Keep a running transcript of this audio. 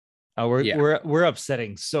We're Yeah. we're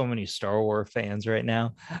upsetting so many Star Wars fans right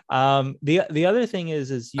now. The other thing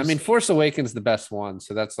is I mean, Force Awakens the best one,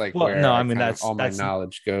 so that's like well, where no, I I mean kind of all my that's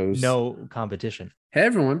knowledge goes. no competition. Hey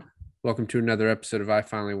everyone, welcome to another episode of I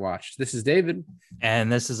Finally Watched. This is David.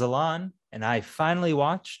 And this is Alon, and I finally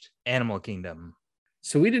watched Animal Kingdom.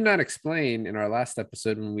 So we did not explain in our last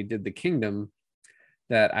episode when we did the Kingdom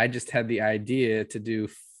that I just had the idea to do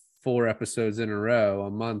 4 episodes in a row,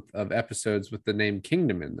 a month of episodes with the name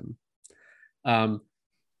Kingdom in them.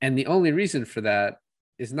 And the only reason for that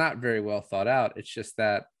is not very well thought out. It's just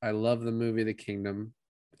that I love the movie The Kingdom.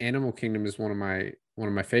 Animal Kingdom is one of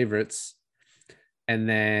my favorites. And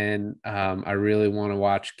then I really want to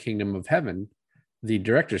watch Kingdom of Heaven, the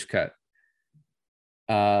director's cut.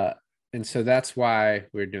 And so that's why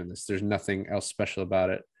we're doing this. There's nothing else special about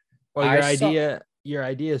it. Well, your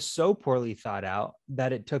idea is so poorly thought out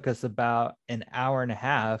that it took us about an hour and a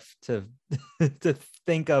half to to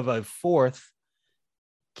think of a fourth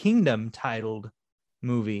Kingdom titled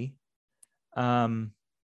movie. Thank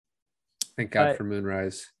God for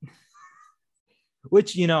Moonrise.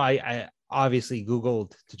 Which, I obviously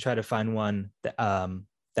Googled to try to find one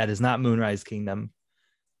that is not Moonrise Kingdom.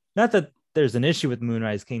 Not that there's an issue with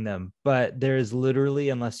Moonrise Kingdom, but there is literally,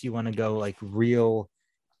 unless you want to go like real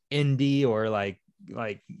indie or like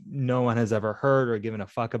no one has ever heard or given a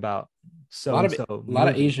fuck about a lot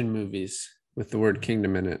of Asian movies with the word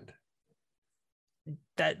kingdom in it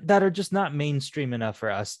that are just not mainstream enough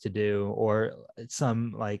for us to do, or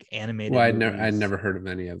some like animated I'd never heard of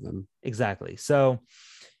any of them. Exactly. So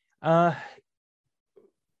we're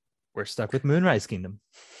stuck with Moonrise Kingdom.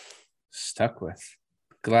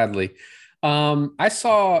 Gladly. I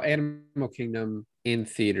saw Animal Kingdom in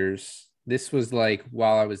theaters. This was like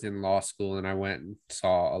while I was in law school, and I went and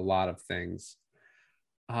saw a lot of things.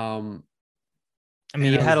 I mean,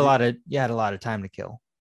 you had a lot of time to kill.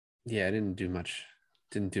 Yeah, I didn't do much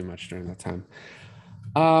during that time.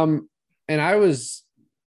 And I was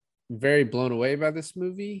very blown away by this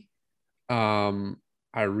movie.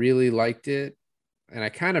 I really liked it, and I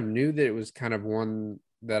kind of knew that it was kind of one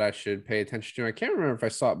that I should pay attention to. I can't remember if I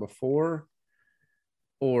saw it before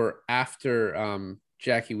or after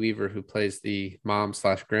Jackie Weaver, who plays the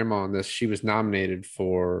mom/grandma on this. She was nominated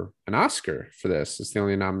for an Oscar for this. It's the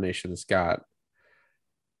only nomination it's got.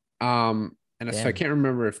 And so I can't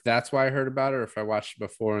remember if that's why I heard about it or if I watched it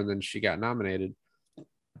before and then she got nominated.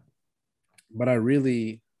 But I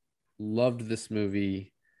really loved this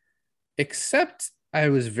movie, except I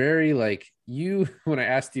was very like you, when I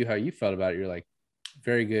asked you how you felt about it, you're like,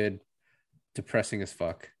 very good, depressing as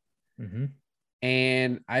fuck. Mm-hmm.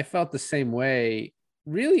 And I felt the same way,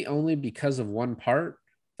 really only because of one part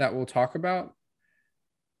that we'll talk about.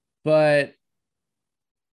 But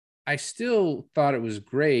I still thought it was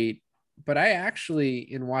great. But I actually,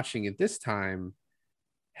 in watching it this time,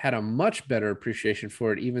 had a much better appreciation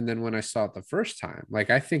for it even than when I saw it the first time.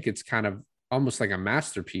 Like, I think it's kind of almost like a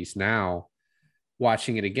masterpiece now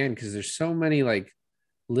watching it again, because there's so many like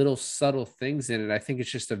little subtle things in it. I think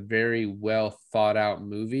it's just a very well thought out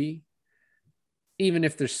movie, even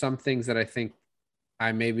if there's some things that I think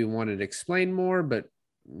I maybe wanted to explain more, but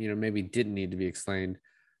maybe didn't need to be explained.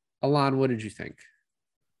 Alon, what did you think?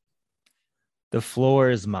 The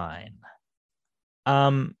floor is mine.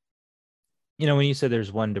 When you said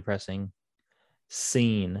there's one depressing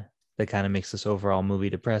scene that kind of makes this overall movie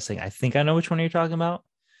depressing, I think I know which one you're talking about,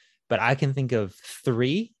 but I can think of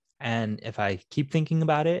 3. And if I keep thinking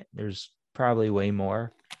about it, there's probably way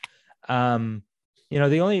more. The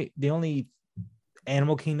only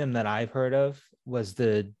Animal Kingdom that I've heard of was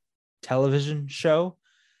the television show,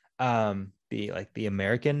 the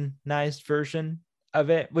Americanized version of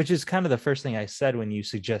it, which is kind of the first thing I said when you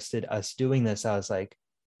suggested us doing this. I was like,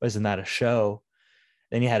 wasn't that a show?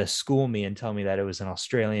 Then you had to school me and tell me that it was an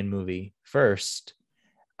Australian movie first.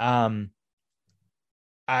 I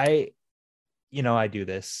do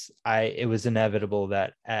this. It was inevitable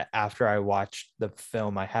that after I watched the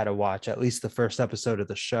film, I had to watch at least the first episode of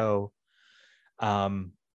the show. I'll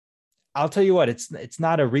tell you what, it's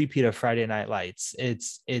not a repeat of Friday Night Lights.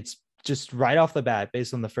 It's just right off the bat,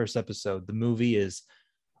 based on the first episode, the movie is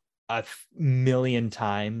a million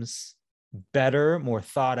times better, more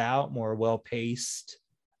thought out, more well paced.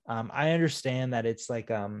 I understand that it's like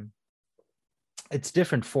it's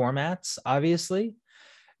different formats, obviously,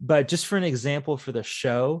 but just for an example, for the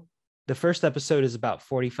show, the first episode is about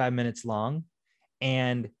 45 minutes long,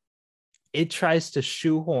 and it tries to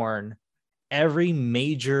shoehorn every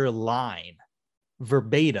major line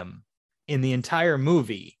verbatim in the entire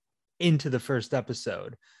movie into the first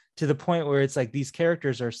episode. to the point where it's like these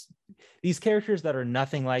characters that are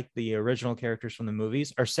nothing like the original characters from the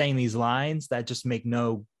movies are saying these lines that just make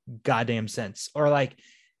no goddamn sense, or like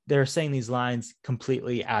they're saying these lines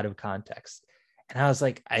completely out of context. And I was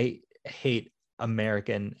like, I hate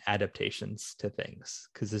American adaptations to things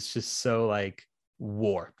because it's just so like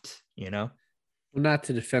warped, you know? Well, not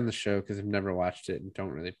to defend the show because I've never watched it and don't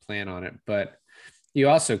really plan on it, but you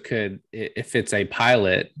also could, if it's a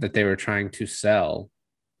pilot that they were trying to sell,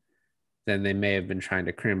 then they may have been trying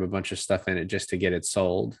to cram a bunch of stuff in it just to get it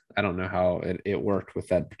sold. I don't know how it worked with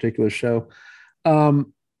that particular show. And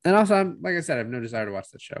also, like I said, I have no desire to watch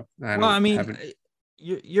that show. Well, I mean,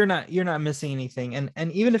 you're not missing anything,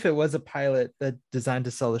 and even if it was a pilot that designed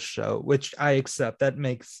to sell the show, which I accept, that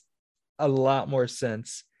makes a lot more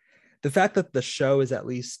sense. The fact that the show is at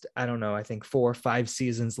least, I don't know, I think 4 or 5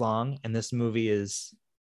 seasons long, and this movie is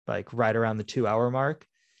like right around the 2-hour mark,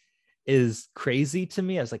 is crazy to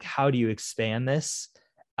me. I was like, how do you expand this?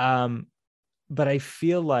 But I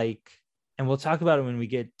feel like, and we'll talk about it when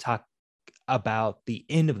we talk about the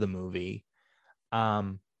end of the movie.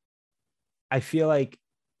 I feel like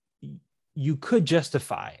you could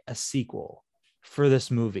justify a sequel for this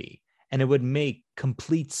movie, and it would make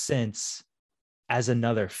complete sense as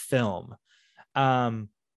another film.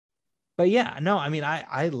 But yeah, no, I mean,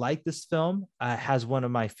 I like this film. It has one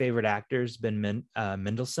of my favorite actors, Ben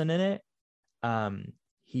Mendelsohn, in it.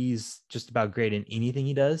 He's just about great in anything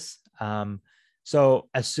he does. So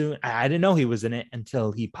I didn't know he was in it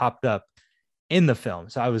until he popped up in the film.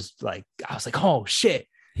 So I was like, oh shit.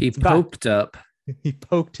 He poked up. He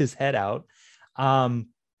poked his head out. And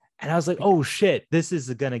I was like, oh shit, this is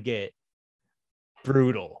gonna get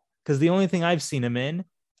brutal. Because the only thing I've seen him in,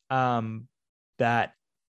 not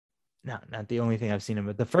the only thing I've seen him,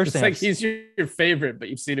 but the first thing, like he's your favorite, but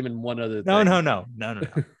you've seen him in one other thing. No.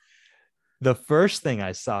 The first thing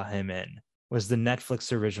I saw him in was the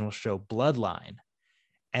Netflix original show Bloodline,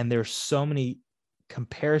 and there's so many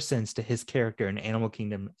comparisons to his character in Animal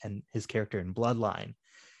Kingdom and his character in Bloodline,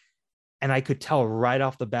 and I could tell right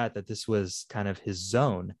off the bat that this was kind of his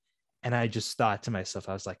zone. And I just thought to myself,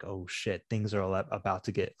 I was like, oh shit, things are about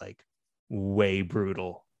to get like way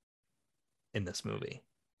brutal in this movie.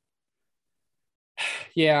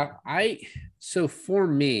 Yeah, so for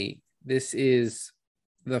me, this is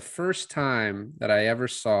the first time that I ever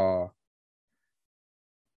saw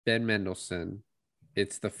Ben Mendelsohn.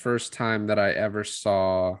 It's the first time that I ever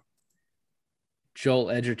saw Joel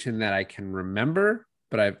Edgerton that I can remember,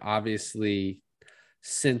 but I've obviously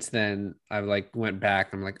since then I've like went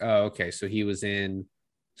back. I'm like, oh, okay. So he was in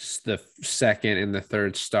the second and the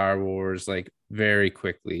third Star Wars, like very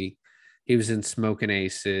quickly. He was in Smoking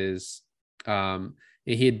Aces.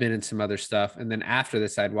 He had been in some other stuff. And then after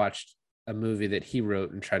this, I'd watched a movie that he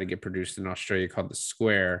wrote and tried to get produced in Australia called The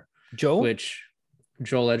Square. Joel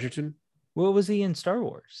Edgerton. What was he in Star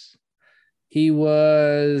Wars? He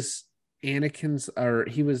was Anakin's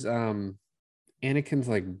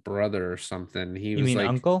like brother or something. He was like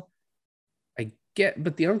uncle? I get,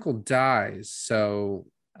 but the uncle dies. So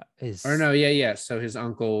So his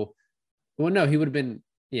uncle. Well, no, he would have been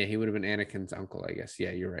Anakin's uncle, I guess.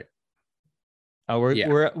 Yeah, you're right. Oh,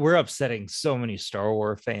 we're upsetting so many Star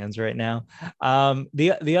Wars fans right now.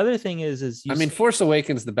 The other thing is Force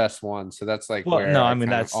Awakens the best one, so that's like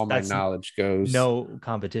that's all my knowledge goes. No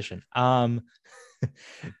competition. Somewhere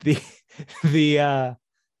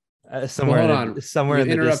in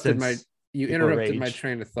the distance. You interrupted my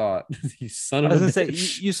train of thought. You son of a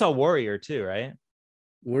bitch. You saw Warrior too, right?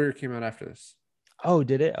 Warrior came out after this. Oh,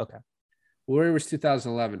 did it? Okay. Warrior was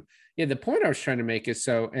 2011. Yeah, the point I was trying to make is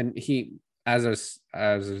as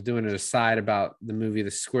I was doing an aside about the movie The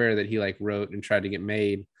Square that he like wrote and tried to get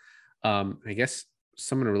made. I guess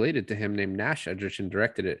someone related to him named Nash Edgerton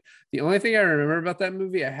directed it. The only thing I remember about that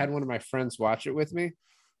movie, I had one of my friends watch it with me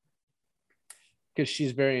because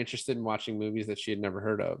she's very interested in watching movies that she had never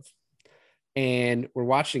heard of. And we're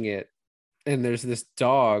watching it, and there's this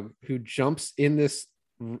dog who jumps in this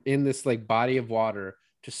like body of water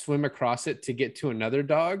to swim across it to get to another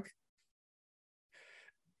dog.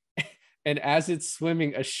 And as it's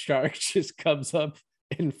swimming, a shark just comes up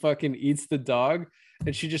and fucking eats the dog.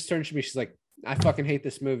 And she just turns to me. She's like, I fucking hate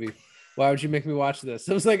this movie. Why would you make me watch this?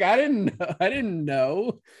 I was like, I didn't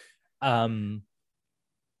know. But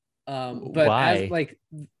why?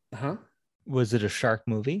 Was it a shark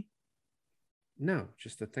movie? No,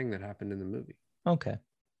 just a thing that happened in the movie. Okay.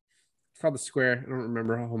 It's called The Square. I don't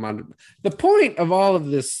remember how much. The point of all of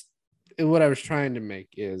this, what I was trying to make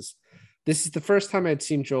is, this is the first time I'd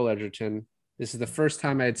seen Joel Edgerton. This is the first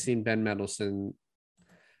time I had seen Ben Mendelsohn.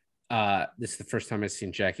 This is the first time I've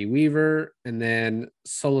seen Jackie Weaver, and then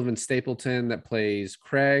Sullivan Stapleton that plays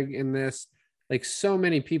Craig in this. Like so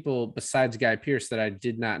many people besides Guy Pearce that I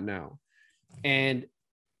did not know. And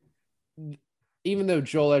even though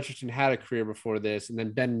Joel Edgerton had a career before this, and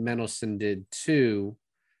then Ben Mendelsohn did too,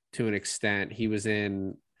 to an extent, he was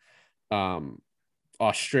in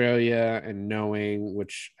Australia and Knowing,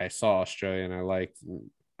 which I saw Australia and I liked.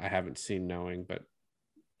 I haven't seen Knowing, but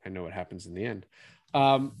I know what happens in the end.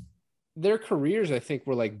 Their careers, I think,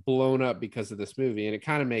 were like blown up because of this movie, and it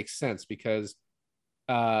kind of makes sense because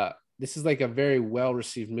this is like a very well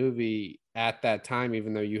received movie at that time,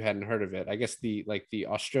 even though you hadn't heard of it. I guess the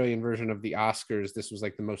Australian version of the Oscars, this was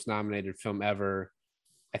like the most nominated film ever.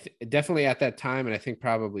 Definitely at that time, and I think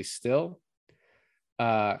probably still.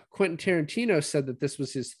 Quentin Tarantino said that this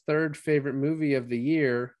was his third favorite movie of the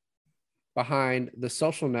year, behind The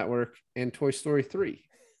Social Network and Toy Story 3.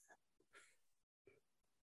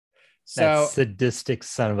 So That sadistic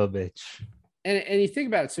son of a bitch. And you think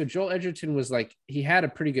about it, so Joel Edgerton was like, he had a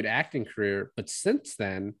pretty good acting career, but since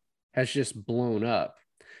then has just blown up.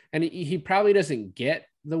 And he probably doesn't get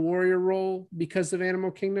the warrior role because of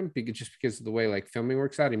Animal Kingdom, just because of the way like filming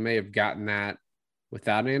works out. He may have gotten that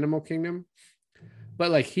without Animal Kingdom.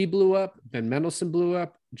 But like he blew up, Ben Mendelsohn blew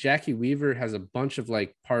up, Jackie Weaver has a bunch of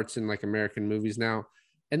like parts in like American movies now.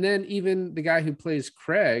 And then even the guy who plays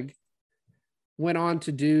Craig went on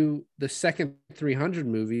to do the second 300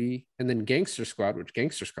 movie and then Gangster Squad, which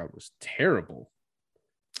Gangster Squad was terrible.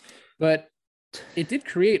 But it did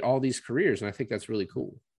create all these careers, and I think that's really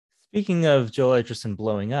cool. Speaking of Joel Edgerton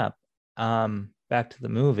blowing up, back to the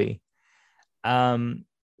movie. Wow.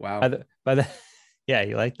 By the yeah,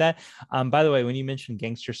 you like that? By the way, when you mentioned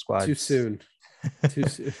Gangster Squad, too soon.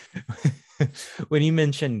 When you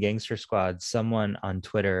mentioned Gangster Squad, someone on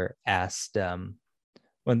Twitter asked,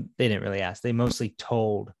 when they didn't really ask, they mostly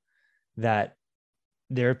told that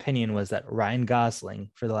their opinion was that Ryan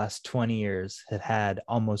Gosling for the last 20 years had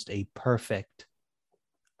almost a perfect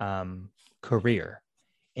career,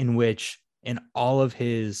 in which in all of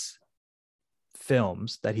his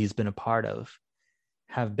films that he's been a part of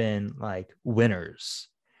have been like winners.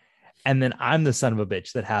 And then I'm the son of a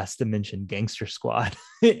bitch that has to mention Gangster Squad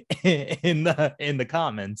in the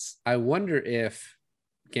comments. I wonder if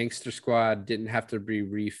Gangster Squad didn't have to be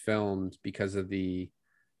refilmed because of the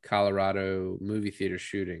Colorado movie theater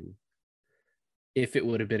shooting, if it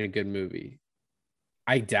would have been a good movie.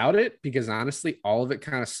 I doubt it, because honestly, all of it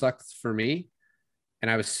kind of sucked for me. And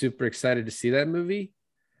I was super excited to see that movie.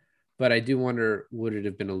 But I do wonder, would it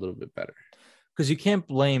have been a little bit better? Because you can't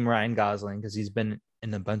blame Ryan Gosling because he's been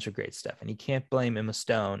in a bunch of great stuff. And you can't blame Emma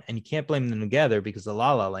Stone. And you can't blame them together because of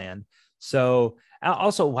La La Land. So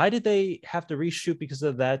also, why did they have to reshoot because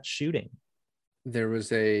of that shooting? There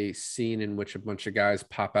was a scene in which a bunch of guys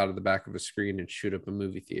pop out of the back of a screen and shoot up a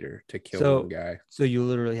movie theater to kill one guy. So you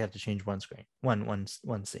literally have to change one screen, one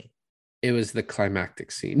scene. It was the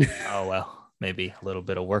climactic scene. Oh, well, maybe a little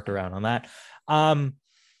bit of workaround on that.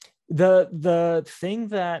 The thing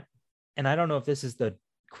that, and I don't know if this is the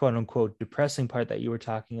quote unquote depressing part that you were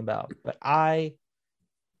talking about, but I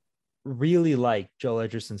really like Joel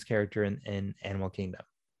Edgerton's character in Animal Kingdom.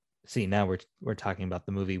 See, now we're talking about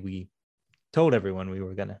the movie we told everyone we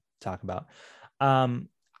were going to talk about.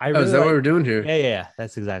 Is that what we're doing here? Yeah,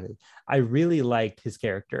 that's exactly. I really liked his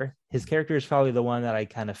character. His character is probably the one that I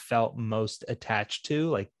kind of felt most attached to,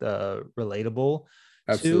 like the relatable.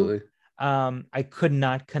 Absolutely. I could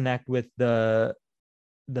not connect with the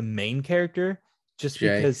main character just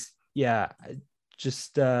Jay. because,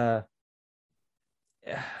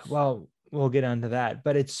 well, we'll get onto that,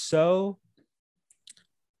 but it's so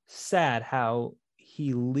sad how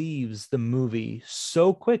he leaves the movie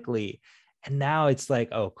so quickly, and now it's like,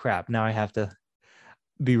 oh crap, now I have to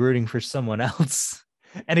be rooting for someone else,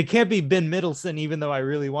 and it can't be Ben Mendelsohn, even though I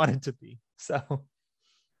really want it to be. So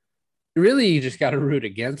really, you just got to root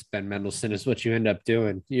against Ben Mendelsohn is what you end up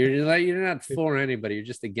doing. You're not for anybody, you're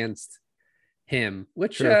just against him,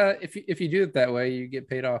 which if you do it that way, you get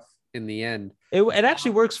paid off in the end. It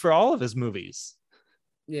actually works for all of his movies.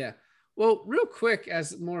 Yeah. Well, real quick,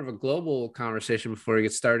 as more of a global conversation before we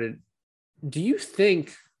get started, do you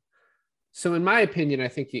think, so in my opinion, I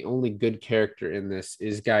think the only good character in this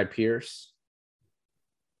is Guy Pearce.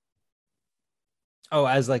 Oh,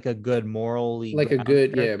 as like a good morally, like a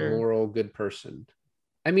good character? Moral good person.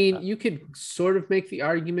 I mean, you could sort of make the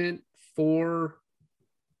argument for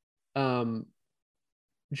Joel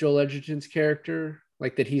Edgerton's character,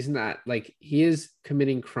 like that he's not, like, he is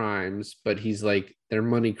committing crimes, but he's like, they're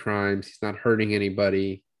money crimes, he's not hurting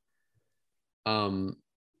anybody. But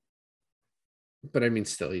I mean,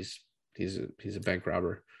 still, he's a bank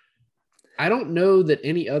robber. I don't know that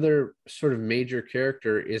any other sort of major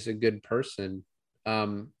character is a good person.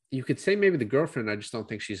 You could say maybe the girlfriend. I just don't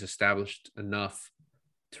think she's established enough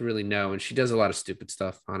to really know, and she does a lot of stupid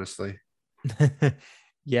stuff, honestly.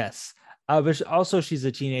 Yes. But also she's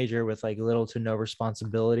a teenager with like little to no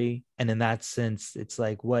responsibility. And in that sense, it's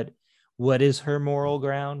like what is her moral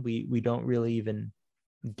ground? We don't really even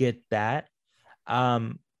get that.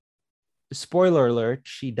 Um, Spoiler alert,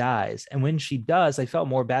 she dies. And when she does, I felt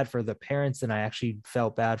more bad for the parents than I actually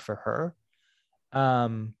felt bad for her.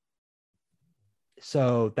 Um,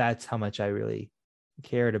 so that's how much I really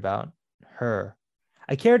cared about her.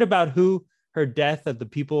 I cared about who her death of the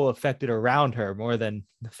people affected around her more than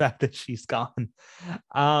the fact that she's gone.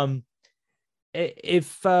 Um,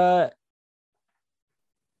 if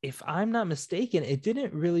I'm not mistaken, it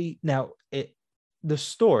didn't really now it the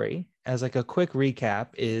story as like a quick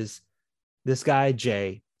recap is this guy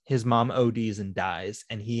Jay, his mom ODs and dies,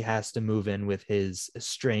 and he has to move in with his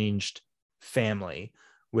estranged family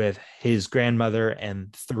with his grandmother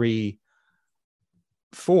and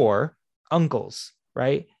four uncles,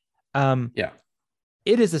 right? Um, Yeah.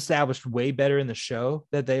 it is established way better in the show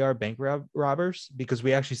that they are bank robbers because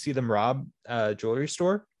we actually see them rob a jewelry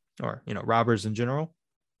store or robbers in general.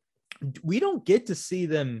 We don't get to see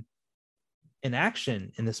them in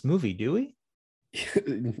action in this movie, do we?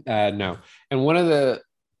 No. And one of the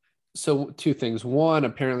so two things. One,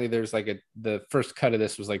 apparently there's like the first cut of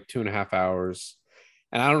this was like 2.5 hours.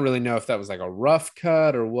 And I don't really know if that was like a rough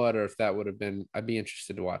cut or what, or if that would have been, I'd be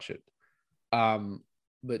interested to watch it.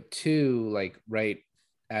 But two, like right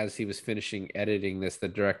as he was finishing editing this, the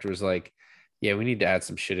director was like, yeah, we need to add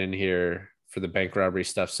some shit in here for the bank robbery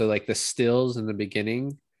stuff. So like the stills in the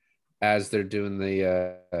beginning as they're doing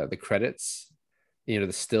the credits,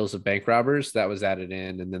 the stills of bank robbers, that was added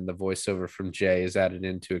in, and then the voiceover from Jay is added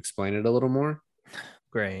in to explain it a little more.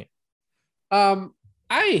 Great. Um,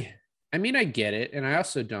 I I mean I get it, and I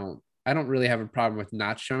don't really have a problem with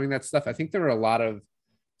not showing that stuff. I think there are a lot of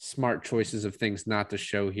smart choices of things not to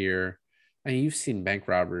show here. I mean, you've seen bank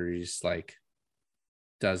robberies like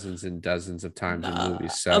dozens and dozens of times in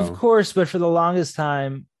movies, Of so course, but for the longest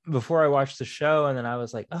time before I watched the show, and then I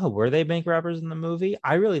was like, oh, were they bank robbers in the movie?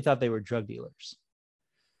 I really thought they were drug dealers.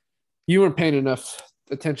 you weren't paying enough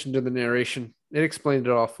attention to the narration. It explained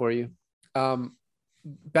it all for you.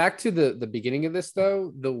 Back to the beginning of this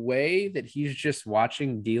though, the way that he's just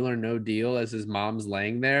watching Deal or No Deal as his mom's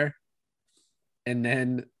laying there, and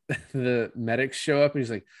then the medics show up and he's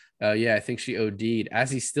like, oh yeah, I think she OD'd, as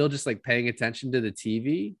he's still just like paying attention to the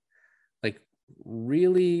TV, like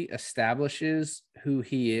really establishes who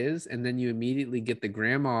he is. And then you immediately get the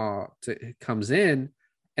grandma comes in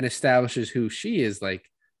and establishes who she is. Like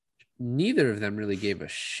neither of them really gave a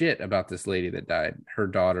shit about this lady that died, her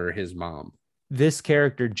daughter, his mom. This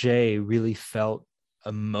character, Jay, really felt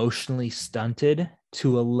emotionally stunted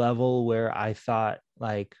to a level where I thought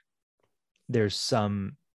like there's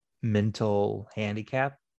some mental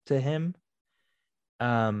handicap to him.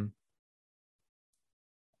 Um,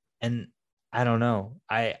 and I don't know.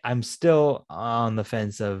 I'm still on the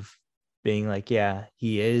fence of being like, yeah,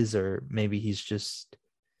 he is, or maybe he's just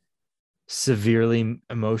severely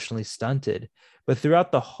emotionally stunted. But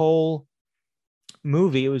throughout the whole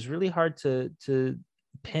movie, it was really hard to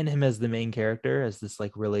pin him as the main character, as this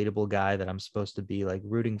like relatable guy that I'm supposed to be like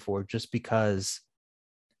rooting for, just because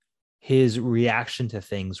his reaction to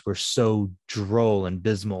things were so droll and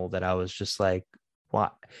dismal that I was just like, why?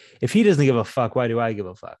 If he doesn't give a fuck, why do I give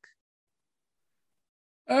a fuck?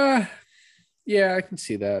 Uh yeah, I can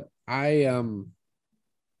see that.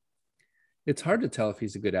 It's hard to tell if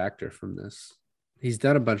he's a good actor from this. He's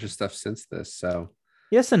done a bunch of stuff since this, so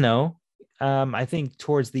Yes and no. I think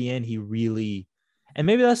towards the end, he really, and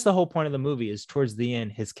maybe that's the whole point of the movie, is towards the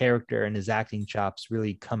end, his character and his acting chops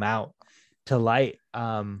really come out to light.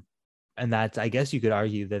 And that's, I guess you could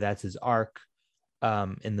argue that that's his arc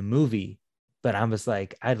in the movie. But I was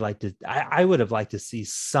like, I would have liked to see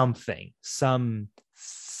something, some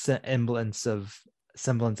semblance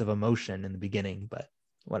of emotion in the beginning, but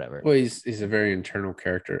whatever. well, he's a very internal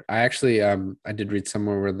character. I actually I did read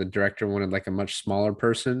somewhere where the director wanted like a much smaller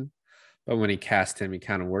person, but when he cast him, he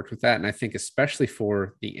kind of worked with that. And I think especially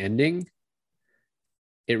for the ending,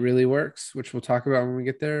 it really works, which we'll talk about when we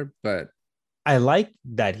get there. But I like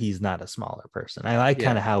that he's not a smaller person. I like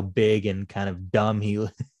kind yeah. of how big and kind of dumb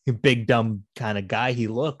big dumb kind of guy he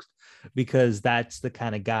looks, because that's the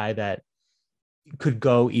kind of guy that could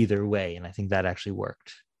go either way, and I think that actually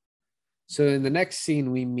worked. So in the next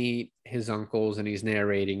scene, we meet his uncles and he's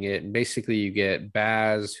narrating it. And basically you get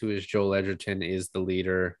Baz, who is Joel Edgerton, is the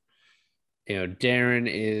leader. Darren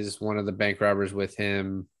is one of the bank robbers with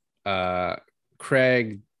him.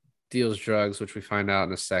 Craig deals drugs, which we find out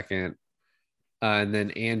in a second. And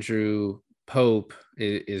then Andrew Pope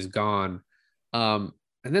is gone. And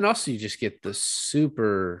then also you just get the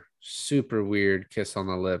super, super weird kiss on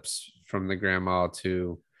the lips from the grandma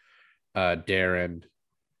to Darren,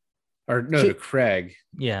 or no, to Craig,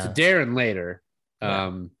 to Yeah. Darren later.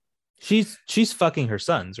 Yeah. She's fucking her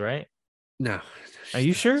sons, right? No. Are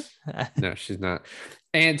you sure? No, she's not.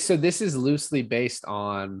 And so this is loosely based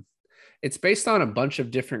on, it's based on a bunch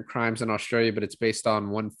of different crimes in Australia, but it's based on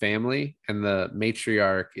one family, and the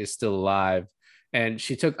matriarch is still alive. And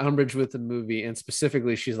she took umbrage with the movie, and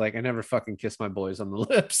specifically, she's like, "I never fucking kiss my boys on the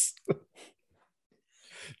lips."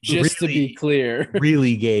 Just to be Really, clear.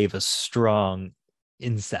 really gave a strong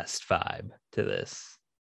incest vibe to this.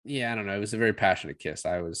 Yeah, I don't know. It was a very passionate kiss.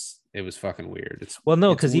 It was fucking weird. Well,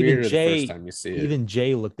 no, It's because even weirder the first Jay, time you see it. even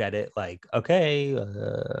Jay looked at it like, okay,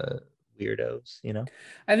 weirdos, you know.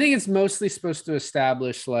 I think it's mostly supposed to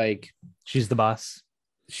establish like She's the boss.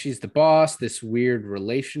 she's the boss, this weird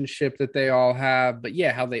relationship that they all have, but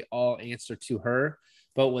yeah, how they all answer to her.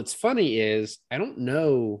 But what's funny is I don't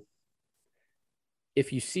know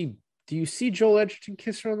if you see, do you see Joel Edgerton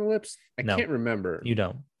kiss her on the lips? I No, can't remember. you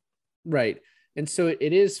don't. Right. And so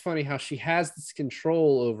it is funny how she has this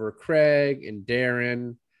control over Craig and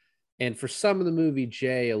Darren, and for some of the movie,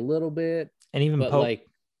 Jay a little bit, And even but Pope.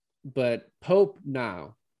 but Pope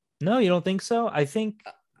now. No, you don't think so? I think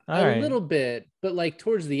all A right. little bit, but like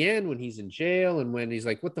towards the end when he's in jail and when he's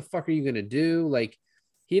like, what the fuck are you gonna do? Like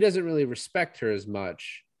he doesn't really respect her as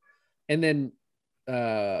much. And then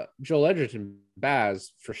Joel Edgerton,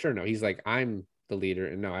 Baz, for sure, no, he's like, I'm the leader,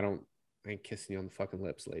 and no, I ain't kissing you on the fucking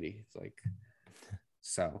lips, lady. It's like,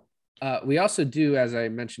 so we also do, as I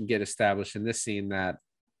mentioned, get established in this scene that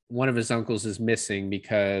one of his uncles is missing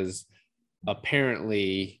because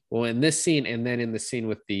apparently, well, in this scene and then in the scene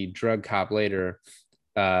with the drug cop later,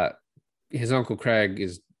 uh, his uncle Craig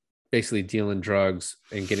is basically dealing drugs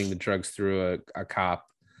and getting the drugs through a cop.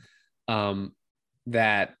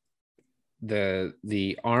 That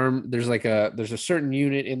the arm, there's a certain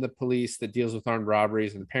unit in the police that deals with armed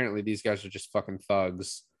robberies, and apparently these guys are just fucking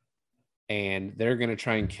thugs, and they're gonna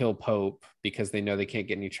try and kill Pope because they know they can't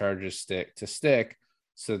get any charges stick.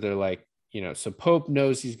 So they're like, so Pope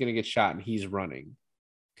knows he's gonna get shot and he's running.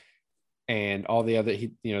 And all the other,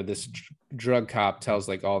 this drug cop tells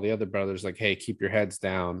like all the other brothers, like, hey, keep your heads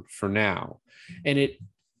down for now. And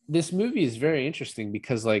this movie is very interesting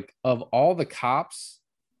because like of all the cops,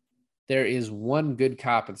 there is one good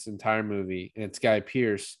cop in this entire movie, and it's Guy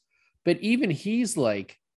Pearce. But even he's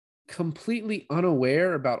like completely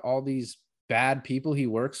unaware about all these bad people he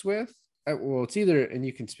works with. Well, it's either, and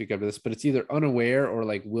you can speak up to this, but it's either unaware or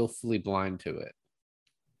like willfully blind to it.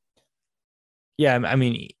 Yeah, I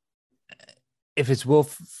mean, if it's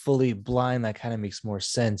willfully blind, that kind of makes more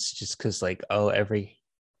sense just because like, oh, every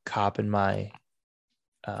cop in my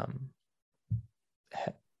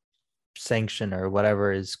sanction or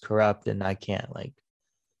whatever is corrupt and I can't like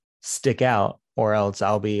stick out or else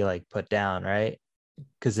I'll be like put down, right?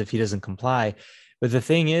 Because if he doesn't comply. But the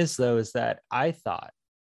thing is though, is that I thought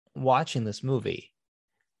watching this movie,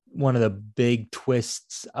 one of the big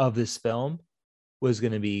twists of this film was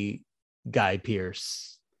going to be Guy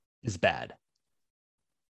Pearce is bad.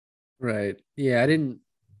 Right. Yeah, I don't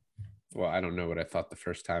know what I thought the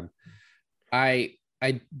first time. I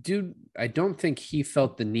don't think he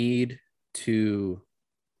felt the need to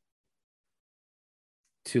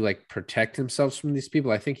like protect himself from these people.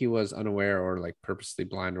 I think he was unaware or like purposely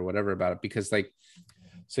blind or whatever about it, because like,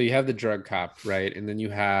 so you have the drug cop, right? And then you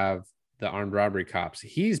have the armed robbery cops.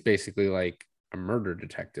 He's basically like a murder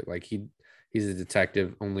detective. Like he's a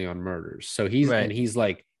detective only on murders. So he's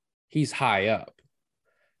high up.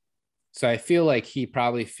 So I feel like he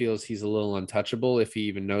probably feels he's a little untouchable if he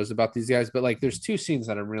even knows about these guys. But like, there's two scenes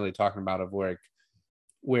that I'm really talking about of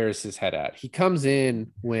where is his head at? He comes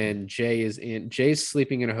in when Jay's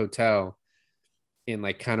sleeping in a hotel in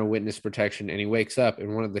like kind of witness protection, and he wakes up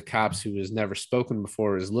and one of the cops who has never spoken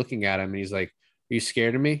before is looking at him and he's like, are you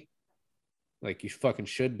scared of me? Like, you fucking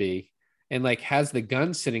should be. And like has the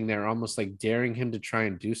gun sitting there almost like daring him to try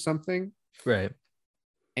and do something. Right.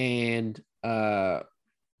 And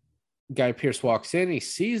Guy Pearce walks in, he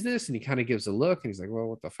sees this and he kind of gives a look and he's like, well,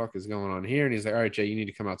 what the fuck is going on here? And he's like, all right, Jay, you need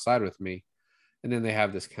to come outside with me. And then they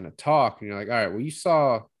have this kind of talk and you're like, all right, well, you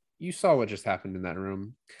saw what just happened in that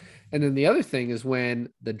room. And then the other thing is when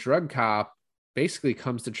the drug cop basically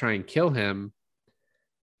comes to try and kill him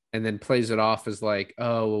and then plays it off as like,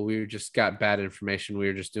 oh, well, we just got bad information. We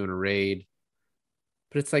were just doing a raid.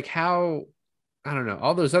 But it's like, how, I don't know.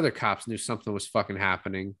 All those other cops knew something was fucking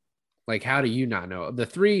happening. Like, how do you not know? The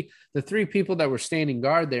three people that were standing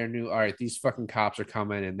guard there knew, all right, these fucking cops are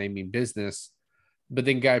coming and they mean business. But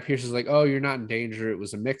then Guy Pearce is like, oh, you're not in danger. It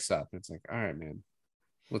was a mix up. It's like, all right, man,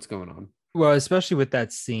 what's going on? Well, especially with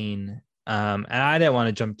that scene. And I didn't want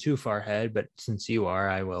to jump too far ahead, but since you are,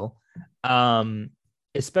 I will. Um,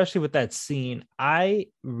 Especially with that scene, I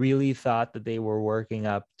really thought that they were working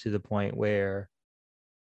up to the point where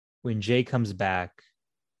when Jay comes back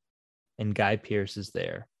and Guy Pearce is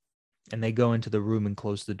there and they go into the room and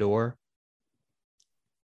close the door,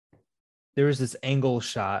 there was this angle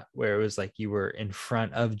shot where it was like you were in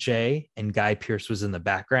front of Jay and Guy Pearce was in the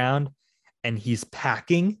background and he's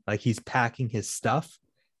packing his stuff.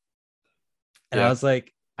 And I Yeah. was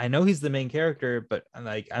like, I know he's the main character, but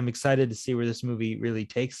I'm excited to see where this movie really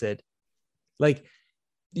takes it. Like,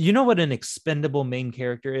 you know what an expendable main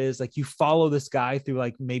character is? Like, you follow this guy through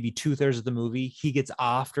like maybe 2/3 of the movie, he gets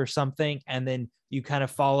offed or something, and then you kind of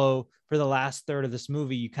follow for the last third of this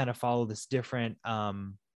movie, you kind of follow this different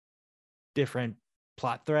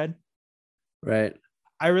plot thread. Right.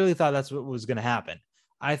 I really thought that's what was going to happen.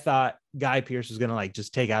 I thought Guy Pearce was going to like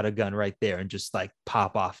just take out a gun right there and just like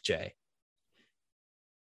pop off Jay.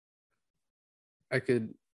 I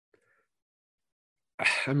could.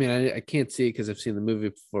 I mean, I can't see it because I've seen the movie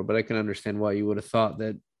before, but I can understand why you would have thought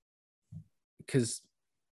that because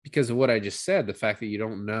of what I just said, the fact that you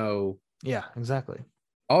don't know Yeah, exactly.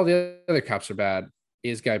 all the other cops are bad.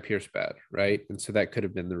 Is Guy Pearce bad, right? And so that could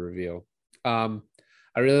have been the reveal. Um,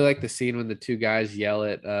 I really like the scene when the two guys yell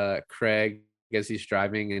at Craig as he's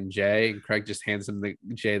driving and Jay, and Craig just hands him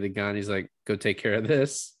Jay the gun. He's like, "Go take care of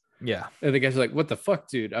this." Yeah. And the guy's like, "What the fuck,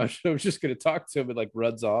 dude? I was just gonna talk to him," and like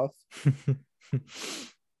runs off.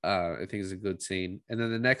 I think it's a good scene. And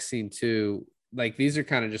then the next scene too, like these are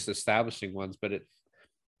kind of just establishing ones, but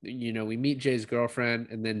we meet Jay's girlfriend,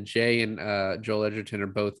 and then Jay and Joel Edgerton are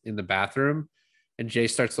both in the bathroom, and Jay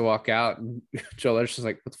starts to walk out, and Joel Edgerton's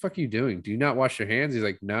like, "What the fuck are you doing? Do you not wash your hands?" He's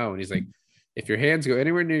like, "No," and he's like, "If your hands go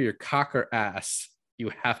anywhere near your cock or ass,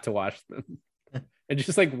 you have to wash them." And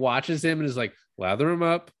just like watches him and is like, "Lather him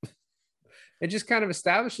up." It just kind of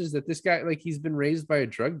establishes that this guy, like, he's been raised by a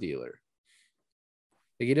drug dealer.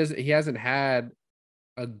 Like he hasn't had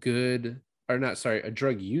a good, or not, sorry, a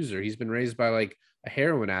drug user. He's been raised by like a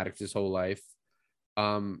heroin addict his whole life.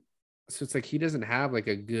 So it's like he didn't have like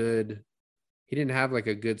a good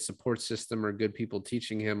support system or good people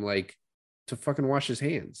teaching him like to fucking wash his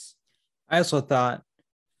hands. I also thought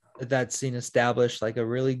that scene established like a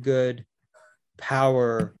really good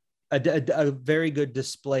power, a very good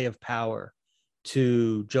display of power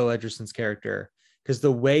to Joel Edgerson's character, because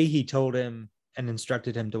the way he told him and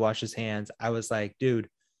instructed him to wash his hands, I was like, dude.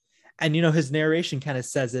 And his narration kind of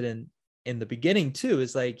says it in the beginning too.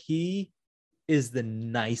 Is like, he is the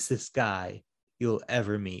nicest guy you'll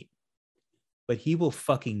ever meet, but he will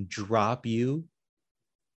fucking drop you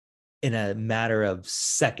in a matter of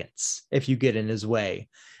seconds if you get in his way.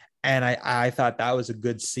 And I thought that was a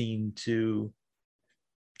good scene to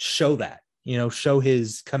show that, show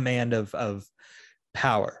his command of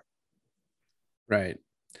power. Right.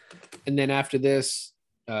 And then after this,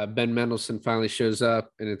 Ben Mendelsohn finally shows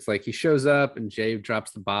up, and it's like he shows up and Jay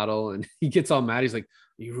drops the bottle and he gets all mad. He's like,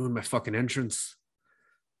 "You ruined my fucking entrance."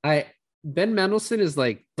 Ben Mendelsohn is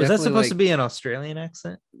like, was that supposed to like, be an Australian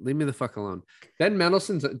accent? leave me the fuck alone. Ben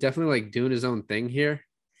Mendelsohn's definitely like doing his own thing here.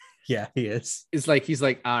 Yeah, he is. It's like he's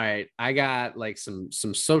like, all right, I got like some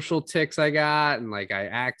social tics I got, and like I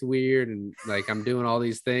act weird, and like I'm doing all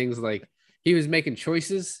these things. Like he was making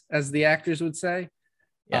choices, as the actors would say.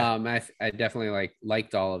 Yeah. I definitely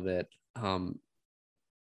liked all of it.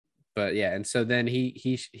 But yeah, and so then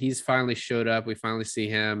he's finally showed up. We finally see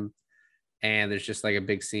him, and there's just like a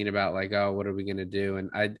big scene about like, oh, what are we gonna do?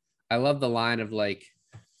 And I love the line of like,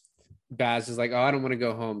 Baz is like, "Oh, I don't want to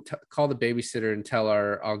go home. Call the babysitter and tell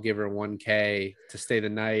her I'll give her $1,000 to stay the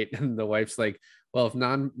night." And the wife's like, "Well, if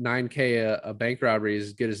 $9,000 a bank robbery is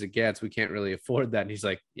as good as it gets, we can't really afford that." And he's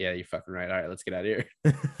like, "Yeah, you're fucking right. All right, let's get out of here."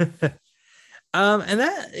 And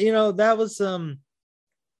that, that was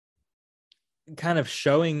kind of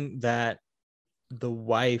showing that the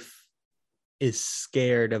wife is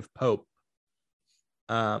scared of Pope.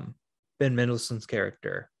 Ben Mendelsohn's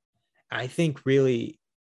character, I think, really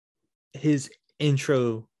his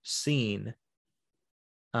intro scene,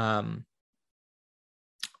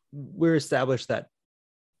 we're established that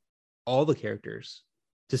all the characters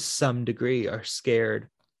to some degree are scared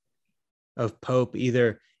of Pope,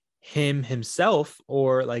 either himself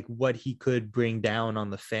or like what he could bring down on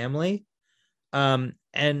the family. And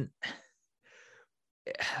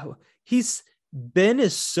Ben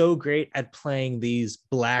is so great at playing these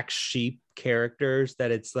black sheep characters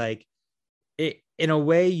that it's like in a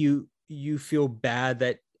way you feel bad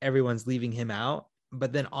that everyone's leaving him out,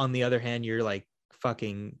 but then on the other hand, you're like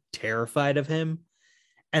fucking terrified of him.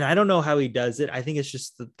 And I don't know how he does it. I think it's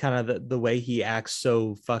just the kind of the way he acts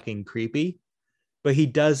so fucking creepy, but he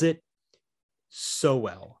does it so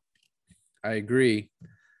well. I agree.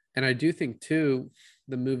 And I do think too,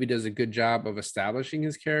 the movie does a good job of establishing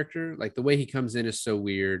his character. Like the way he comes in is so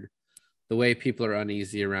weird. The way people are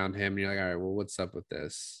uneasy around him. And you're like, all right, well, what's up with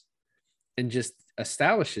this? And just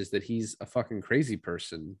establishes that he's a fucking crazy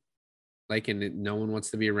person. Like, and no one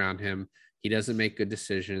wants to be around him. He doesn't make good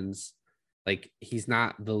decisions. Like, he's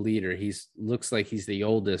not the leader. He's looks like he's the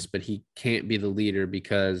oldest, but he can't be the leader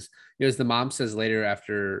because, as the mom says later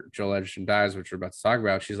after Joel Edgerton dies, which we're about to talk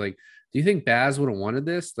about, she's like, do you think Baz would have wanted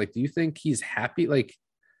this? Like, do you think he's happy? Like,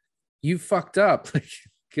 you fucked up, like,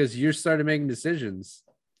 because you started making decisions.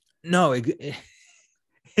 No, you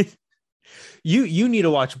need to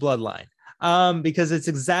watch Bloodline, because it's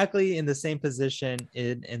exactly in the same position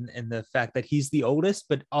in the fact that he's the oldest,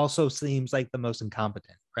 but also seems like the most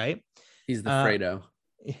incompetent, right? He's the Fredo.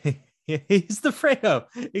 He's the Fredo,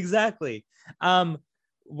 exactly.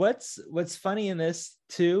 What's funny in this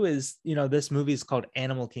too is, this movie is called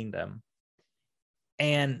Animal Kingdom,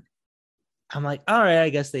 and I'm like, all right, I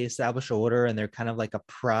guess they establish order, and they're kind of like a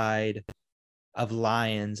pride of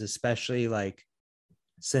lions, especially like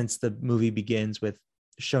since the movie begins with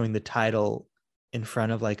showing the title in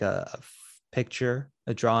front of like a picture,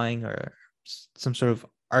 a drawing, or some sort of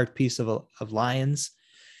art piece of lions.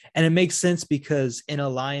 And it makes sense because in a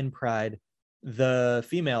lion pride, the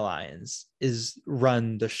female lions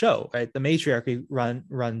run the show, right? The matriarchy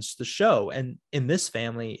runs the show. And in this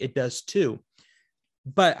family, it does too.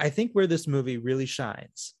 But I think where this movie really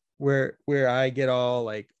shines, where I get all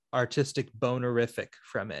like artistic bonerific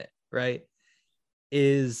from it, right,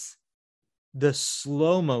 is the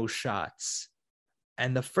slow-mo shots.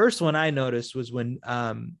 And the first one I noticed was when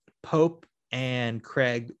Pope and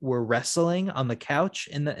Craig were wrestling on the couch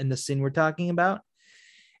in the scene we're talking about.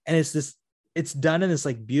 And it's done in this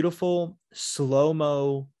like beautiful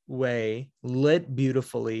slow-mo way, lit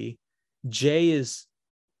beautifully. Jay is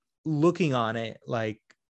looking on it like,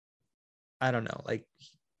 I don't know, like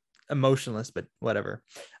emotionless, but whatever.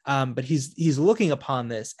 But he's looking upon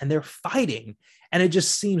this, and they're fighting, and it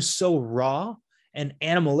just seems so raw and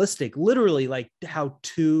animalistic, literally like how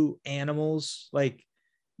two animals, like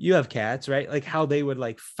you have cats, right? Like how they would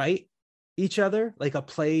like fight each other, like a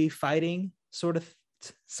play fighting sort of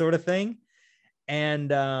thing.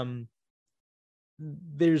 And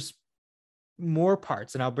there's more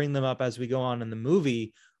parts, and I'll bring them up as we go on in the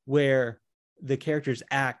movie, where the characters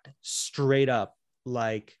act straight up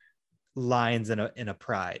like lions in a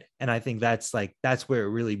pride. And I think that's where it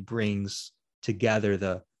really brings together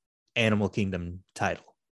the Animal Kingdom title.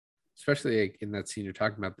 Especially like in that scene you're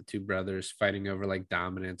talking about, the two brothers fighting over like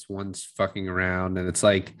dominance. One's fucking around, and it's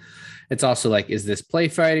like, it's also like, is this play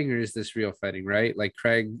fighting or is this real fighting, right? Like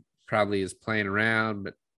Craig probably is playing around,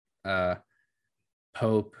 but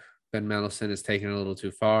Pope Ben Mendelsohn is taking it a little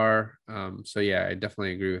too far. So yeah, I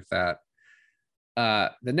definitely agree with that.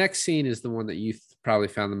 The next scene is the one that you probably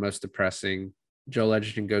found the most depressing. Joel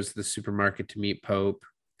Edgerton goes to the supermarket to meet Pope,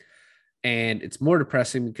 and it's more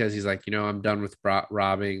depressing because he's like, I'm done with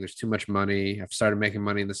robbing. There's too much money. I've started making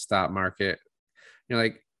money in the stock market.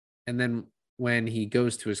 Like, and then when he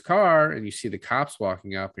goes to his car and you see the cops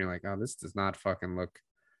walking up, and you're like, oh, this does not fucking look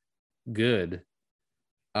good.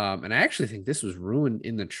 And I actually think this was ruined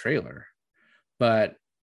in the trailer, but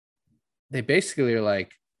they basically are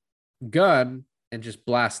like, gun, and just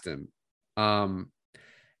blast him. And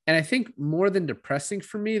I think more than depressing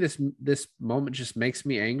for me, this moment just makes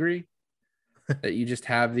me angry that you just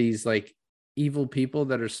have these like evil people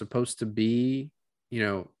that are supposed to be,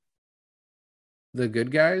 the good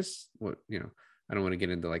guys. What, I don't want to get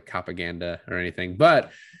into like propaganda or anything,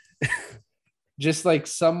 but just like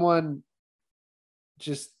someone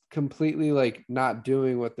just completely like not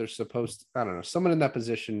doing what they're supposed to. I don't know. Someone in that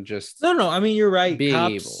position just No, I mean, you're right.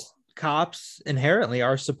 Being evil. Cops inherently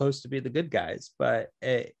are supposed to be the good guys, but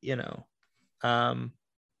the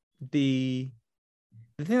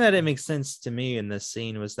thing that it makes sense to me in this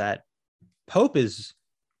scene was that Pope is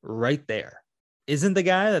right there. Isn't the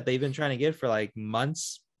guy that they've been trying to get for like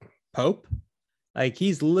months Pope? Like,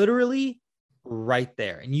 he's literally right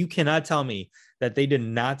there, and you cannot tell me that they did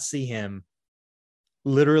not see him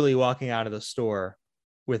literally walking out of the store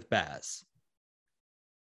with Baz.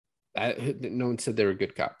 No one said they were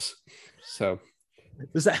good cops. So,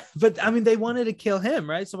 but I mean, they wanted to kill him,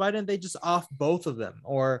 right? So why didn't they just off both of them,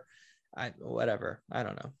 or whatever? I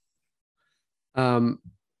don't know.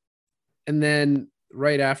 And then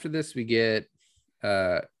right after this, we get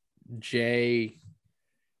uh Jay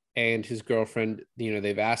and his girlfriend,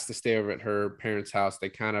 they've asked to stay over at her parents' house. They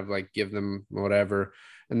kind of like give them whatever.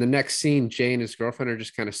 And the next scene, Jay and his girlfriend are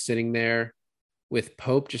just kind of sitting there with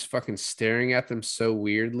Pope just fucking staring at them so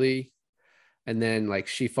weirdly. And then like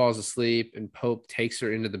she falls asleep and Pope takes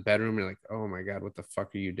her into the bedroom and like, oh my God, what the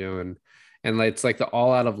fuck are you doing? And like it's like the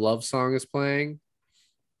All Out of Love song is playing.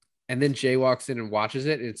 And then Jay walks in and watches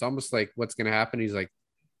it. And it's almost like what's gonna happen. He's like,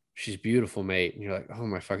 she's beautiful, mate. And you're like, oh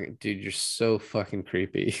my fucking dude, you're so fucking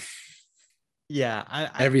creepy. Yeah, I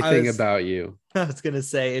Everything was about you. I was gonna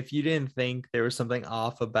say, if you didn't think there was something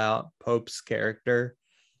off about Pope's character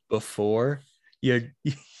before, you're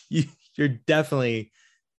you, you're definitely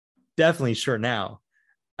sure now.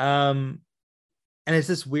 And it's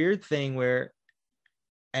this weird thing where,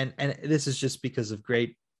 and this is just because of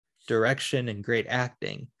great direction and great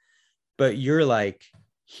acting, but you're like,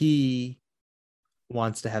 he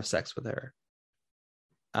wants to have sex with her.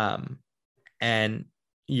 And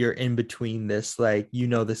you're in between this, like,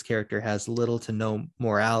 this character has little to no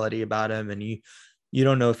morality about him, and you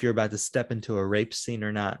don't know if you're about to step into a rape scene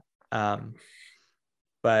or not.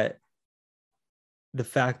 But the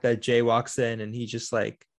fact that Jay walks in and he just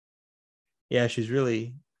like, yeah, she's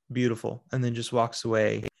really beautiful, and then just walks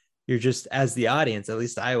away, you're just, as the audience, at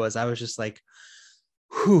least I was just like,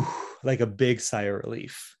 whew, like a big sigh of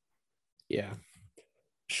relief. Yeah.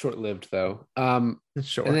 Short-lived though.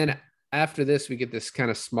 Sure. And then after this, we get this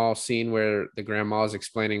kind of small scene where the grandma is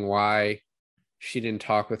explaining why she didn't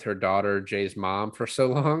talk with her daughter, Jay's mom, for so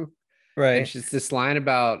long. And Right. she's this line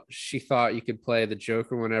about she thought you could play the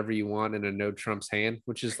Joker whenever you want in a no Trump's hand,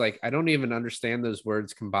 which is like, I don't even understand those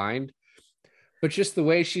words combined, but just the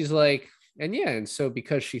way she's like, and yeah, and so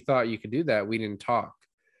because she thought you could do that, we didn't talk.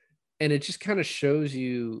 And it just kind of shows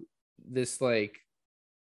you this, like,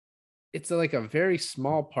 it's like a very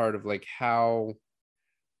small part of like how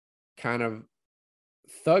kind of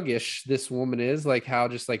thuggish this woman is, like how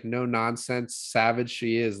just like no nonsense savage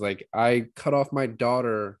she is. Like, I cut off my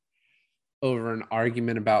daughter over an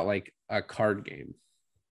argument about like a card game,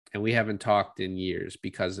 and we haven't talked in years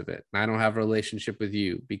because of it, and I don't have a relationship with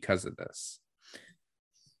you because of this.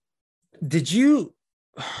 Did you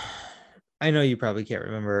I know you probably can't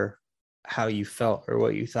remember how you felt or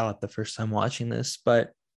what you thought the first time watching this,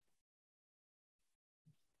 but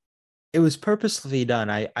it was purposely done.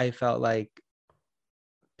 I felt like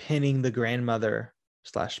pinning the grandmother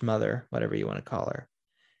slash mother, whatever you want to call her,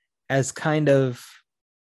 as kind of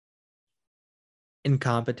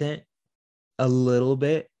incompetent a little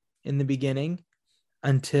bit in the beginning,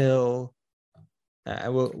 until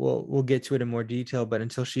we'll get to it in more detail, but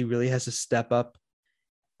until she really has to step up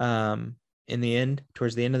in the end,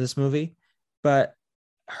 towards the end of this movie. But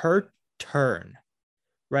her turn,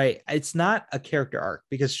 right? It's not a character arc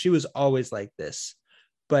because she was always like this,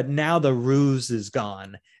 but now the ruse is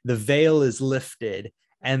gone, the veil is lifted,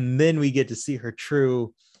 and then we get to see her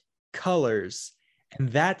true colors.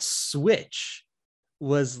 And that switch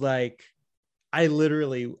was like, I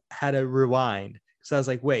literally had to rewind. So I was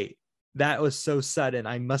like, wait, that was so sudden.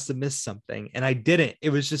 I must have missed something. And I didn't.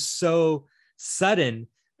 It was just so sudden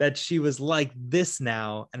that she was like this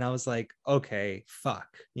now. And I was like, okay, fuck,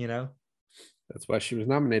 That's why she was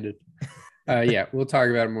nominated. Yeah, we'll talk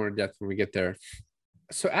about it more in depth when we get there.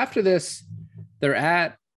 So after this, they're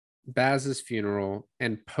at Baz's funeral,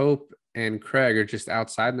 and Pope and Craig are just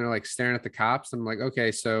outside, and they're like staring at the cops. I'm like,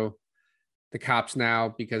 okay, so the cops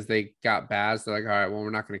now, because they got Baz, they're like, all right, well, we're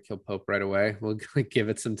not going to kill Pope right away. We'll like give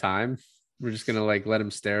it some time. We're just going to like let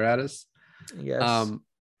him stare at us. Yes.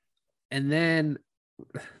 And then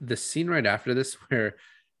the scene right after this where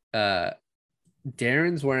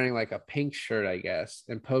Darren's wearing like a pink shirt, I guess,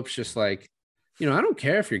 and Pope's just like, I don't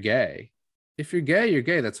care if you're gay. If you're gay, you're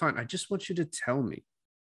gay. That's fine. I just want you to tell me.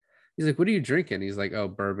 He's like, what are you drinking? He's like, oh,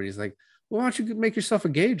 bourbon. He's like, well, why don't you make yourself a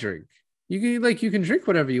gay drink? You can drink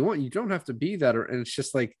whatever you want. You don't have to be that. And it's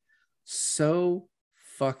just like so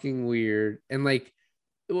fucking weird. And like,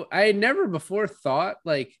 I had never before thought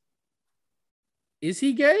like, is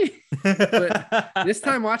he gay? But this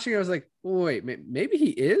time watching, I was like, oh, wait, maybe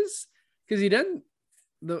he is, because he doesn't.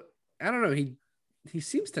 I don't know. He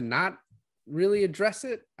seems to not really address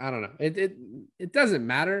it. I don't know. It doesn't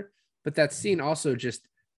matter. But that scene also just,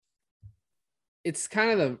 it's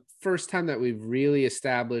kind of the first time that we've really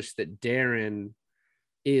established that Darren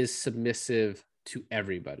is submissive to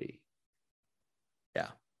everybody. Yeah.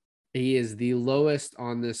 He is the lowest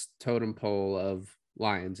on this totem pole of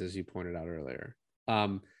lions, as you pointed out earlier.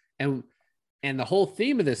 And the whole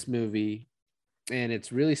theme of this movie, and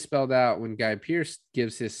it's really spelled out when Guy Pearce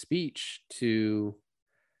gives his speech to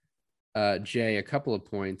Jay a couple of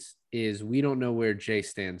points is we don't know where Jay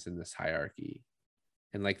stands in this hierarchy.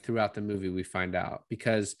 And like throughout the movie, we find out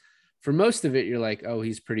because for most of it, you're like, oh,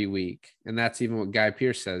 he's pretty weak. And that's even what Guy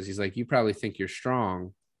Pearce says. He's like, you probably think you're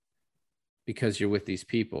strong because you're with these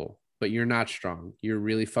people, but you're not strong. You're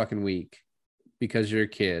really fucking weak because you're a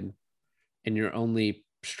kid and you're only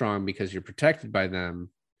strong because you're protected by them.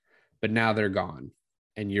 But now they're gone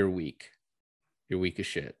and you're weak. You're weak as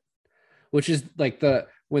shit, which is like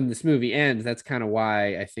when this movie ends, that's kind of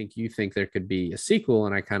why I think you think there could be a sequel.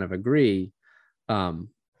 And I kind of agree.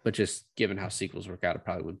 But just given how sequels work out, it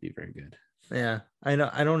probably wouldn't be very good. Yeah, I know.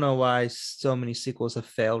 I don't know why so many sequels have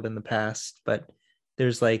failed in the past, but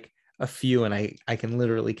there's like a few, and I can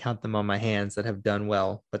literally count them on my hands that have done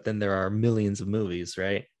well. But then there are millions of movies,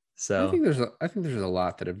 right? So I think there's a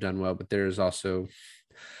lot that have done well, but there's also,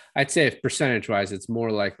 I'd say if percentage wise, it's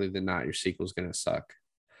more likely than not your sequel's going to suck.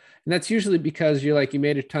 And that's usually because you're like, you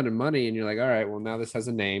made a ton of money and you're like, all right, well, now this has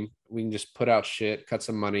a name. We can just put out shit, cut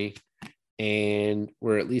some money, and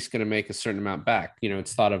we're at least going to make a certain amount back. You know,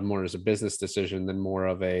 it's thought of more as a business decision than more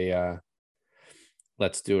of a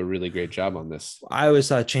let's do a really great job on this. I always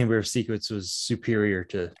thought Chamber of Secrets was superior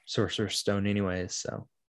to Sorcerer's Stone, anyways. So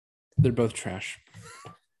they're both trash.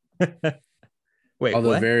 Wait, although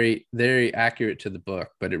what? very, very accurate to the book,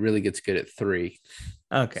 but it really gets good at 3.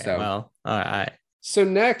 Okay, so, well, all right. So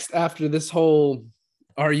next, after this whole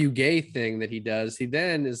 "are you gay" thing that he does, he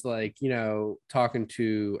then is like, you know, talking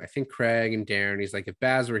to I think Craig and Darren. He's like, if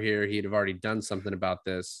Baz were here, he'd have already done something about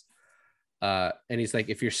this. And he's like,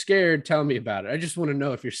 if you're scared, tell me about it. I just want to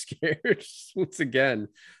know if you're scared. Once again,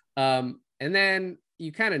 and then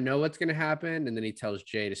you kind of know what's going to happen, and then he tells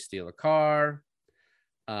Jay to steal a car.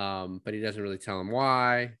 But he doesn't really tell him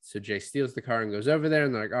why. So Jay steals the car and goes over there,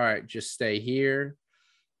 and they're like, all right, just stay here.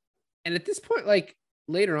 And at this point, like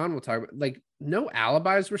later on, we'll talk about like no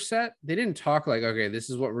alibis were set. They didn't talk like, okay, this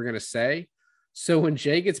is what we're going to say. So when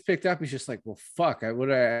Jay gets picked up, he's just like, well, fuck, I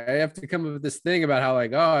have to come up with this thing about how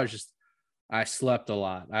like, oh, I slept a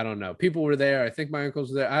lot. I don't know. People were there. I think my uncles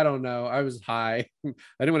were there. I don't know. I was high. I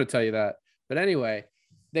didn't want to tell you that. But anyway,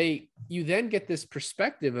 you then get this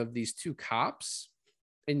perspective of these two cops,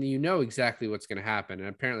 and you know exactly what's going to happen. And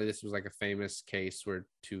apparently this was like a famous case where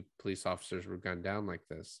 2 police officers were gunned down like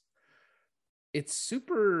this. It's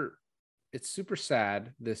super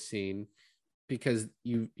sad, this scene, because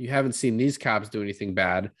you haven't seen these cops do anything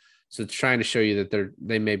bad. So it's trying to show you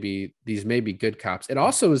that these may be good cops. It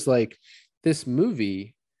also is like this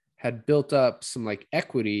movie had built up some like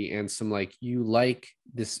equity and some like, you like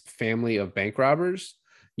this family of bank robbers,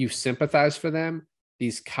 you sympathize for them.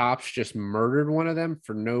 These cops just murdered one of them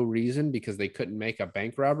for no reason because they couldn't make a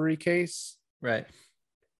bank robbery case. Right.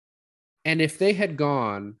 And if they had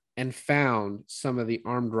gone and found some of the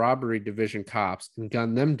armed robbery division cops and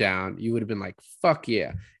gunned them down, you would have been like, fuck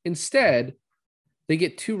yeah. Instead, they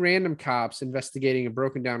get 2 random cops investigating a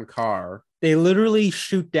broken down car. They literally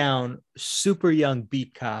shoot down super young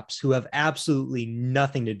beat cops who have absolutely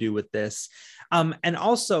nothing to do with this. And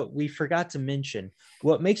also, we forgot to mention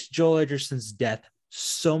what makes Joel Edgerson's death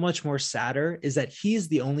so much more sadder is that he's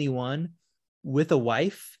the only one with a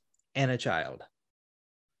wife and a child.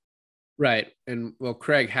 Right. And well,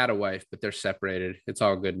 Craig had a wife, but they're separated. It's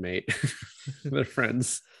all good, mate. They're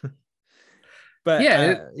friends. But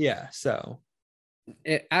yeah, so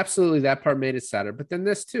absolutely, that part made it sadder. But then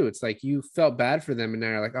this too, it's like you felt bad for them, and now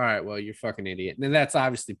you're like, all right, well, you're fucking idiot. And that's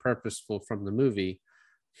obviously purposeful from the movie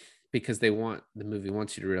because the movie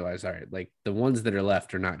wants you to realize, all right, like the ones that are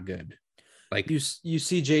left are not good. Like you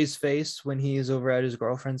see Jay's face when he is over at his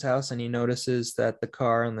girlfriend's house and he notices that the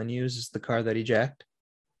car on the news is the car that he jacked.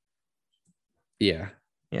 Yeah.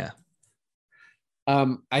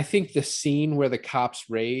 I think the scene where the cops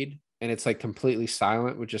raid and it's like completely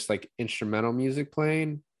silent with just like instrumental music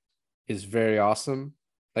playing is very awesome.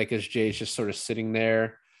 Like as Jay's just sort of sitting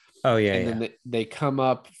there. Oh yeah. And then they come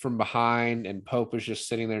up from behind and Pope is just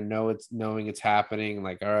sitting there knowing it's happening.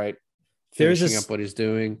 Like, all right, finishing up what he's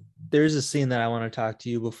doing. There's a scene that I want to talk to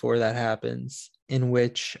you before that happens in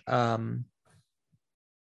which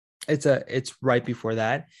it's right before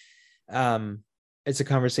that. It's a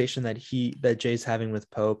conversation that Jay's having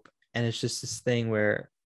with Pope, and it's just this thing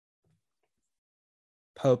where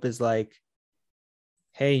Pope is like,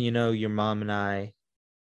 hey, you know, your mom and I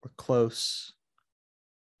were close,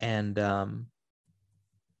 and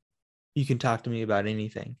you can talk to me about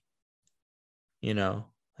anything, you know,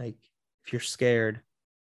 like if you're scared,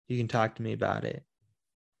 you can talk to me about it.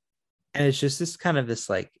 And it's just this kind of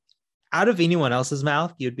this like, out of anyone else's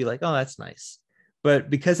mouth, you'd be like, oh, that's nice.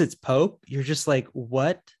 But because it's Pope, you're just like,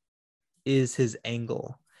 what is his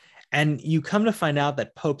angle? And you come to find out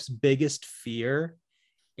that Pope's biggest fear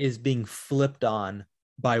is being flipped on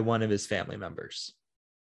by one of his family members.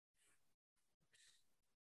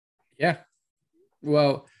 Yeah.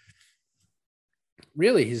 Well,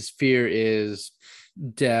 really, his fear is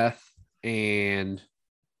death and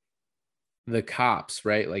the cops,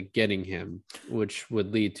 right? Like getting him, which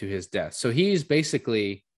would lead to his death. So he's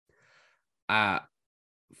basically, uh,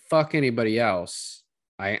 fuck anybody else.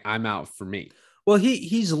 I'm out for me. Well,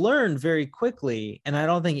 he's learned very quickly, and I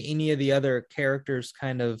don't think any of the other characters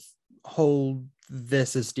kind of hold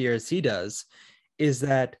this as dear as he does, is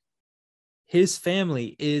that his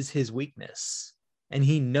family is his weakness, and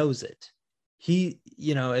he knows it. He,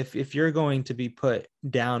 if you're going to be put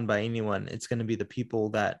down by anyone, it's going to be the people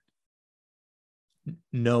that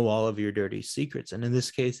know all of your dirty secrets. And in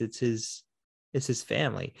this case, it's his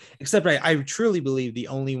family. Except I truly believe the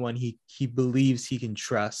only one he believes he can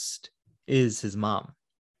trust is his mom.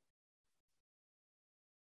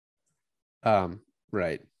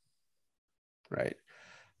 Right. Right.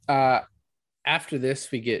 Uh, After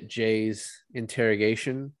this, we get Jay's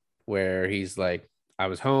interrogation where he's like, I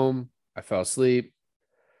was home, I fell asleep.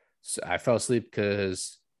 So I fell asleep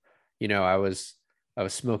because, I was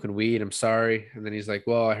smoking weed. I'm sorry. And then he's like,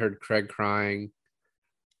 well, I heard Craig crying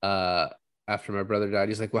uh after my brother died.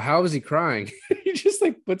 He's like, well, how was he crying? He just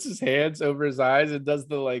like puts his hands over his eyes and does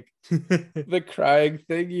the like the crying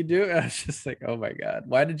thing you do. And I was just like, oh my God,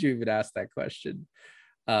 why did you even ask that question?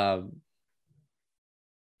 Um,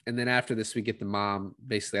 and then after this, we get the mom,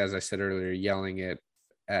 basically, as I said earlier, yelling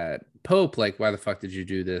at Pope, like, why the fuck did you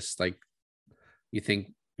do this? Like, you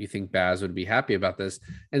think Baz would be happy about this?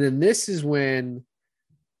 And then this is when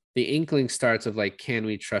the inkling starts of like, can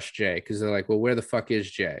we trust Jay? Because they're like, well, where the fuck is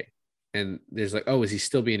Jay? And there's like, oh, is he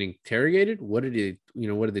still being interrogated? What did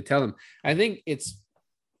they tell him? I think it's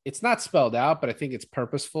not spelled out, but I think it's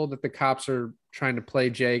purposeful that the cops are trying to play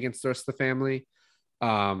Jay against the rest of the family.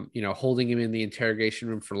 Holding him in the interrogation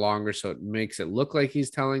room for longer, so it makes it look like he's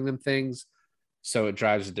telling them things. So it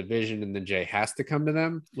drives a division, and then Jay has to come to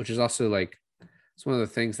them, which is also like, it's one of the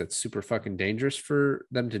things that's super fucking dangerous for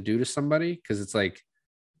them to do to somebody, because it's like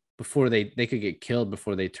before they could get killed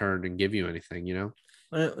before they turn and give you anything.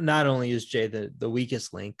 Not only is Jay the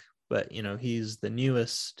weakest link, but he's the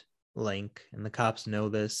newest link, and the cops know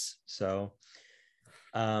this. So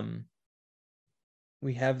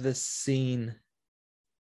we have this scene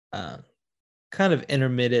kind of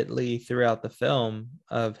intermittently throughout the film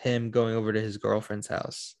of him going over to his girlfriend's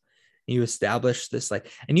house. You establish this,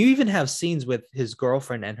 like, and you even have scenes with his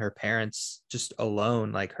girlfriend and her parents just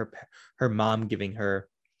alone, like her mom giving her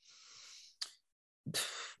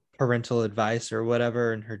parental advice or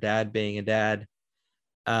whatever, and her dad being a dad.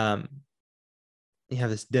 You have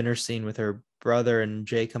this dinner scene with her brother, and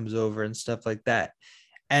Jay comes over and stuff like that.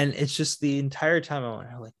 And it's just the entire time I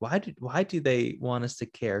wonder, like, why do they want us to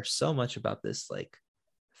care so much about this like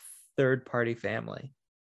third party family?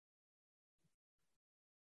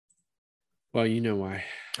 Well, you know why.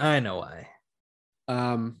 I know why.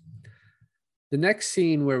 Um, the next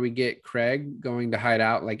scene where we get Craig going to hide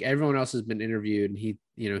out, like everyone else has been interviewed, and he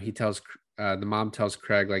tells the mom tells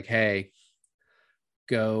Craig like, hey,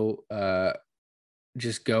 go,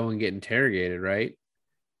 just go and get interrogated, right?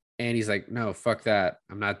 And he's like, no, fuck that,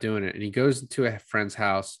 I'm not doing it. And he goes to a friend's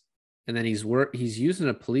house, and then he's using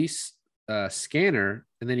a police scanner,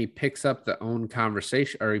 and then he picks up the own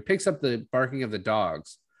conversation, or he picks up the barking of the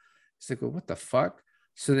dogs. He's like, well, what the fuck?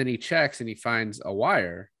 So then he checks and he finds a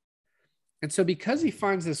wire. And so because he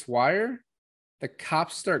finds this wire, the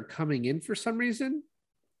cops start coming in for some reason.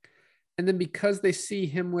 And then because they see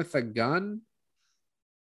him with a gun,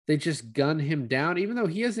 they just gun him down, even though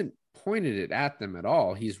he hasn't pointed it at them at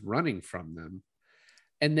all. He's running from them.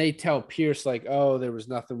 And they tell Pierce, like, oh, there was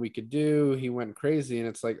nothing we could do. He went crazy. And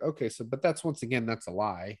it's like, okay, so, but that's, once again, that's a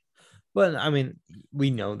lie. Well, I mean,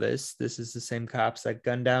 we know this. This is the same cops that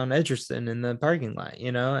gunned down Edgerton in the parking lot,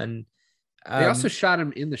 and they also shot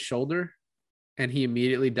him in the shoulder, and he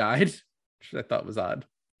immediately died, which I thought was odd.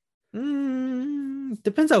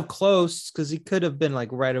 Depends how close, because he could have been like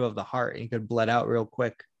right above the heart, and he could have bled out real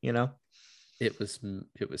quick. It was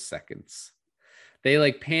seconds. They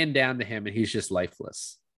like panned down to him, and he's just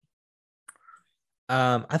lifeless.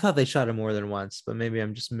 I thought they shot him more than once, but maybe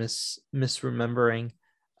I'm just misremembering.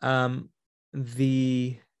 Let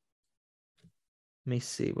me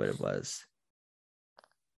see what it was.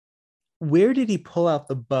 Where did he pull out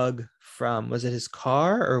the bug from? Was it his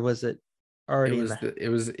car, or was it already? It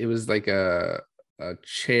was like a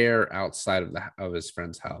chair outside of his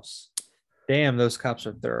friend's house. Damn, those cops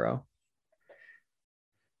are thorough.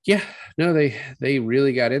 Yeah, no, they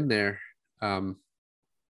really got in there.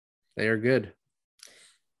 They are good.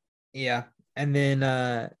 Yeah. And then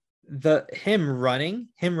the him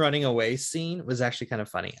running away scene was actually kind of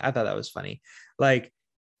funny. I thought that was funny. Like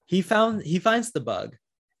he finds the bug.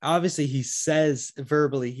 Obviously, he says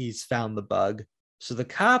verbally he's found the bug. So the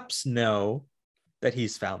cops know that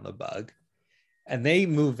he's found the bug. And they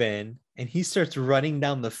move in and he starts running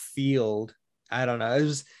down the field. I don't know. It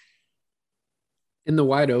was In the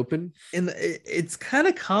wide open. it's kind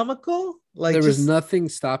of comical. Like There was just nothing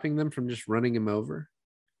stopping them from just running him over.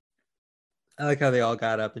 I like how they all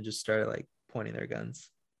got up and just started like pointing their guns.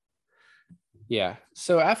 Yeah.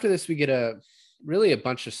 So after this, we get a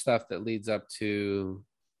bunch of stuff that leads up to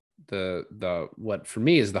the what for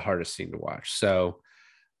me is the hardest scene to watch. So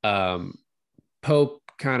Pope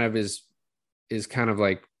kind of is kind of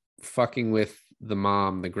like fucking with the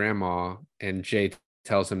mom, the grandma, and Jay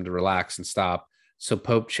tells him to relax and stop. So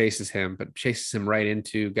Pope chases him, but chases him right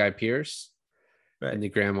into Guy Pearce. Right. And the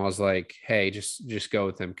grandma's like, hey, just go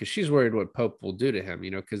with him, because she's worried what Pope will do to him,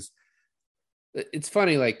 because it's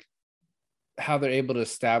funny, like how they're able to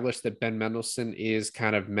establish that Ben Mendelsohn is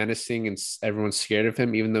kind of menacing and everyone's scared of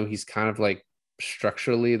him, even though he's kind of like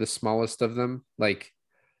structurally the smallest of them. Like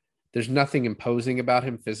there's nothing imposing about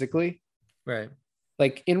him physically. Right.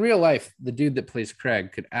 Like in real life, the dude that plays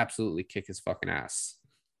Craig could absolutely kick his fucking ass.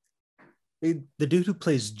 The dude who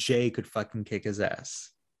plays Jay could fucking kick his ass.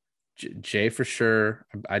 Jay for sure.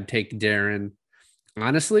 I'd take Darren.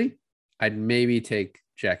 Honestly, I'd maybe take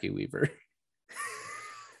Jackie Weaver.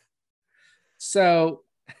 So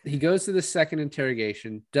he goes to the second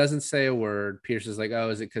interrogation, doesn't say a word. Pierce is like, oh,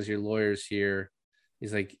 is it because your lawyer's here?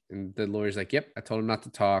 He's like, and the lawyer's like, yep, I told him not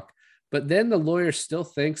to talk. But then the lawyer still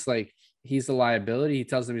thinks like he's a liability. He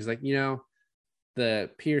tells him, he's like,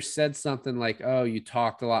 the Pierce said something like, oh, you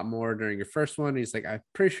talked a lot more during your first one. And he's like, I'm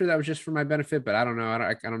pretty sure that was just for my benefit, but I don't know.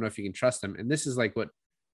 I don't know if you can trust him. And this is like what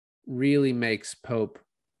really makes Pope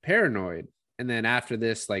paranoid. And then after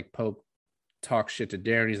this, like Pope talks shit to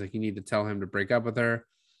Darren. He's like, you need to tell him to break up with her.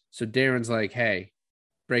 So Darren's like, hey,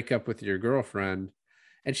 break up with your girlfriend.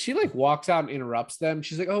 And she like walks out and interrupts them.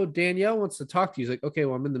 She's like, oh, Danielle wants to talk to you. He's like, okay,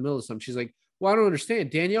 well, I'm in the middle of something. She's like, well, I don't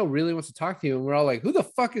understand. Danielle really wants to talk to you. And we're all like, who the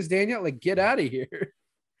fuck is Danielle? Like, get out of here.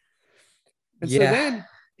 And so then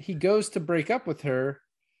he goes to break up with her.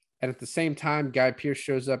 And at the same time, Guy Pearce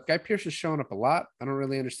shows up. Guy Pearce is showing up a lot. I don't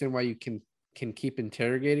really understand why you can keep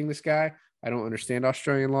interrogating this guy. I don't understand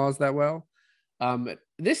Australian laws that well.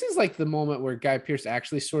 This is like the moment where Guy Pearce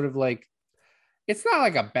actually sort of like, it's not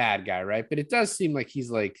like a bad guy, right? But it does seem like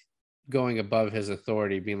he's like going above his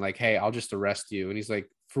authority, being like, hey, I'll just arrest you. And he's like,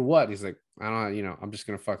 for what? He's like, I don't, I'm just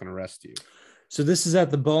going to fucking arrest you. So this is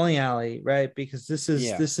at the bowling alley, right? Because this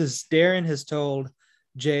is Darren has told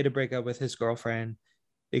Jay to break up with his girlfriend.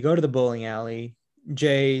 They go to the bowling alley.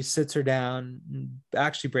 Jay sits her down,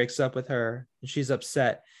 actually breaks up with her, and she's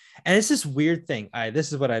upset. And it's this weird thing.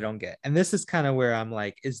 This is what I don't get. And this is kind of where I'm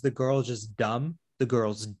like, is the girl just dumb? The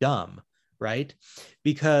girl's dumb, right?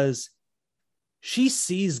 Because she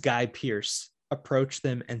sees Guy Pearce approach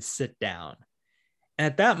them and sit down. And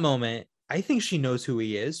at that moment, I think she knows who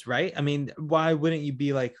he is, right? I mean, why wouldn't you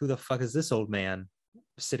be like, who the fuck is this old man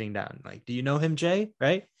sitting down? Like, do you know him, Jay?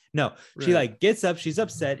 Right? No, right. She like gets up. She's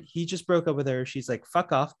upset. He just broke up with her. She's like,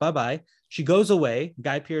 fuck off. Bye-bye. She goes away.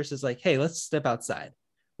 Guy Pearce is like, hey, let's step outside.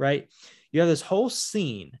 Right? You have this whole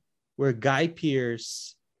scene where Guy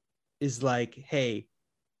Pearce is like, hey,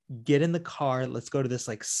 get in the car. Let's go to this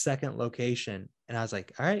like second location. And I was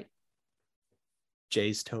like, all right,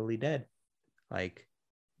 Jay's totally dead. Like,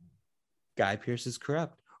 Guy Pearce is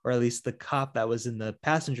corrupt, or at least the cop that was in the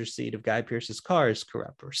passenger seat of Guy Pearce's car is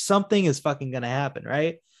corrupt, or something is fucking going to happen,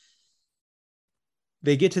 right?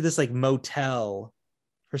 They get to this like motel.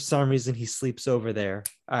 For some reason, he sleeps over there.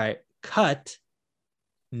 All right, cut.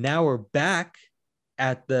 Now we're back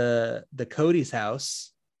at the Cody's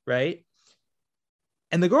house, right?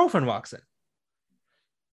 And the girlfriend walks in.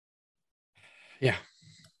 Yeah.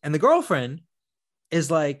 And the girlfriend is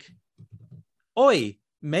like, oi,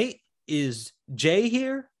 mate, is Jay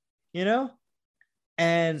here?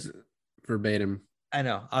 And verbatim. I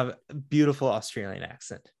know, a beautiful Australian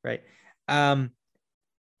accent, right?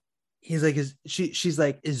 He's like, she's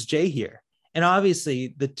like, is Jay here? And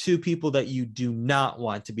obviously the two people that you do not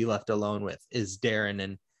want to be left alone with is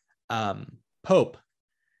Darren and Pope.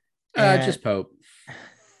 Just Pope.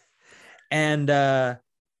 And they're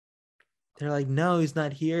like, no, he's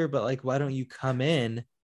not here, but like, why don't you come in?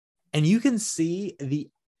 And you can see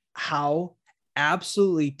how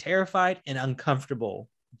absolutely terrified and uncomfortable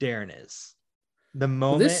Darren is. The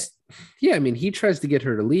moment. I mean, he tries to get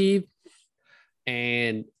her to leave,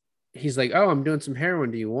 and he's like, oh, I'm doing some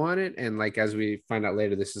heroin. Do you want it? And like, as we find out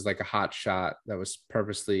later, this is like a hot shot that was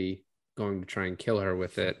purposely going to try and kill her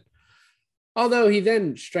with it. Although he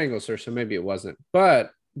then strangles her, so maybe it wasn't.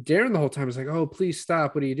 But Darren the whole time is like, oh, please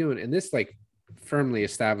stop. What are you doing? And this like firmly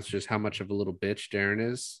establishes how much of a little bitch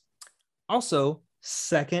Darren is. Also,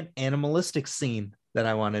 second animalistic scene that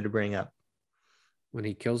I wanted to bring up. When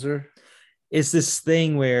he kills her? It's this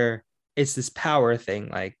thing where it's this power thing,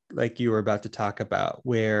 like you were about to talk about,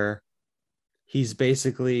 where he's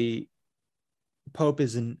basically Pope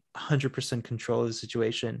is in 100% control of the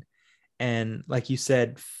situation. And like you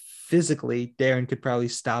said, physically, Darren could probably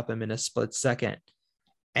stop him in a split second.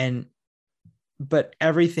 But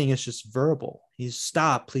everything is just verbal. He's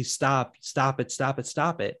stop, please stop, stop it, stop it,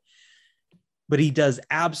 stop it. But he does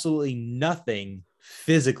absolutely nothing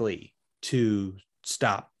physically to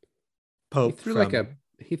stop Pope.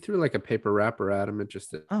 He threw like a paper wrapper at him. It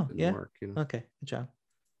just didn't work. You know? Okay, good job.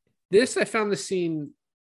 I found the scene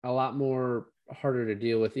a lot more harder to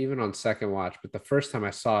deal with, even on second watch. But the first time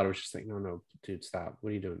I saw it, I was just like, no, dude, stop.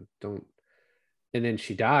 What are you doing? Don't. And then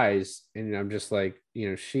she dies, and I'm just like,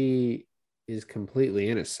 she is completely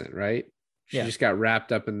innocent, right? She just got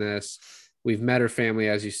wrapped up in this. We've met her family,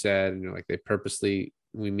 as you said, and like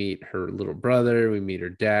we meet her little brother, we meet her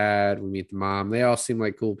dad, we meet the mom. They all seem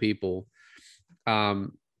like cool people.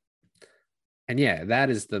 And yeah, that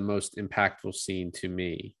is the most impactful scene to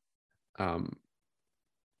me.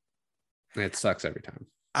 It sucks every time.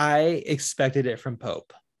 I expected it from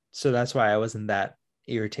Pope, so that's why I wasn't that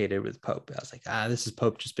irritated with Pope. I was like, this is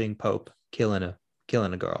Pope just being Pope, killing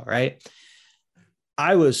a girl, right?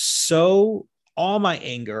 I was all my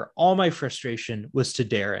anger, all my frustration was to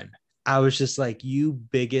Darren. I was just like, you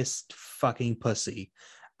biggest fucking pussy.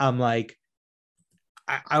 I'm like,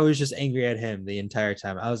 I was just angry at him the entire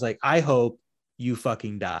time. I was like, I hope you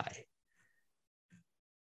fucking die.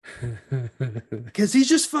 Because he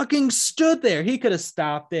just fucking stood there. He could have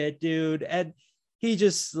stopped it, dude. And he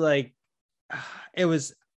just like, it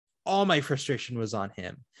was all my frustration was on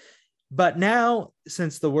him. But now,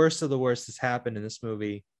 since the worst of the worst has happened in this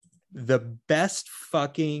movie, the best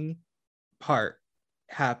fucking part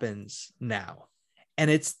happens now. And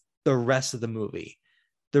it's the rest of the movie.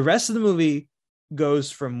 The rest of the movie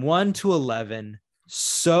goes from 1 to 11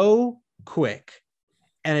 so quick.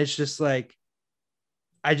 And it's just like,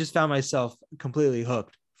 I just found myself completely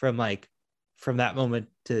hooked from that moment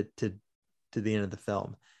to the end of the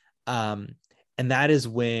film. And that is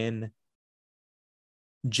when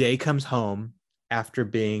Jay comes home after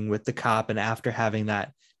being with the cop and after having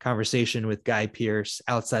that conversation with Guy Pearce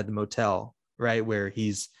outside the motel, right? Where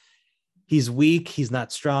he's weak, he's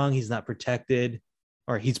not strong, he's not protected,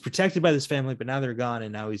 or he's protected by this family, but now they're gone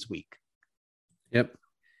and now he's weak. Yep.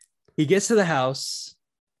 He gets to the house,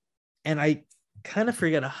 and I kind of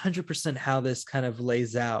forget 100% how this kind of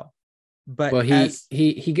lays out. But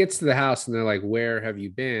he gets to the house and they're like, where have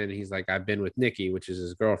you been? He's like, I've been with Nikki, which is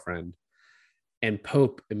his girlfriend. And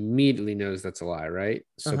Pope immediately knows that's a lie, right?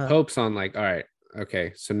 So Pope's on like, all right,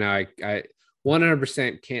 okay. So now I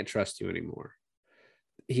 100% can't trust you anymore.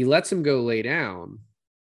 He lets him go lay down,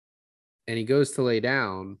 and he goes to lay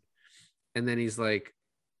down, and then he's like,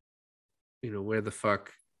 where the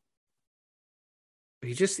fuck?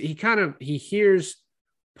 He hears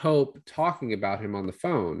Pope talking about him on the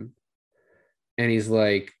phone, and he's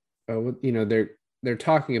like, oh, they're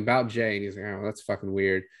talking about Jay, and he's like, oh, that's fucking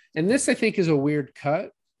weird. And this, I think, is a weird cut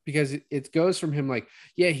because it goes from him like,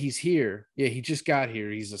 yeah, he's here. Yeah, he just got here.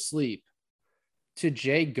 He's asleep. To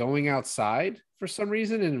Jay going outside for some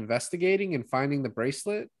reason and investigating and finding the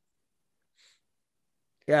bracelet.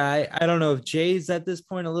 Yeah, I don't know if Jay's at this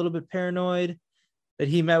point a little bit paranoid that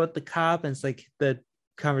he met with the cop, and it's like the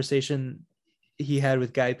conversation he had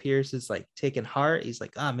with Guy Pearce is like taking heart. He's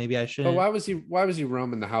like, maybe I shouldn't. But why was he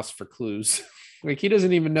roaming the house for clues? Like, he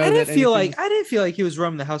doesn't even know. I didn't feel like he was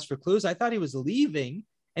roaming the house for clues. I thought he was leaving,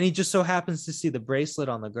 and he just so happens to see the bracelet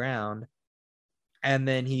on the ground, and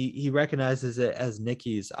then he recognizes it as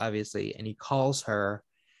Nikki's, obviously, and he calls her.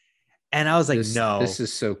 And I was like, no, this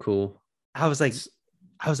is so cool. I was like,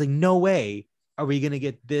 no way are we gonna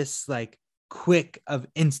get this like quick of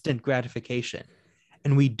instant gratification.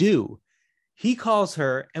 And we do. He calls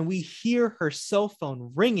her, and we hear her cell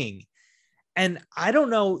phone ringing, and I don't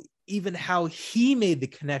know even how he made the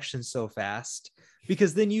connection so fast,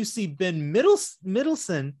 because then you see Ben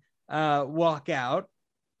Middleton walk out.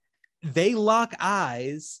 They lock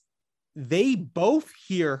eyes. They both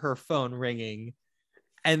hear her phone ringing,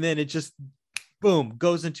 and then it just, boom,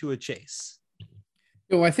 goes into a chase.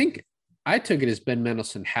 So I think I took it as Ben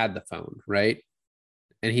Mendelsohn had the phone, right?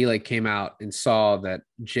 And he like came out and saw that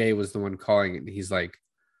Jay was the one calling it. And he's like,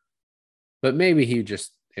 but maybe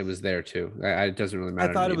it was there too. It doesn't really I matter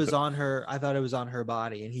to thought me. it was But on her. I thought it was on her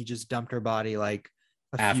body, and he just dumped her body like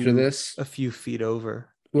after this, a few feet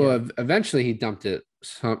over. well, Yeah. eventually he dumped it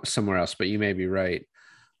somewhere else. But you may be right.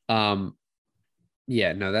 Um,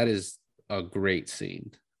 yeah, no, that is a great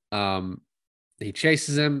scene. Um, he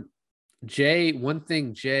chases him. One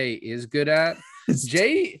thing Jay is good at.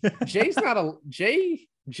 Jay's not a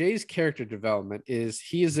Jay's character development is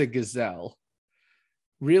he is a gazelle.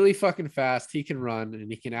 Really fucking fast. He can run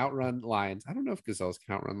and he can outrun lions. I don't know if gazelles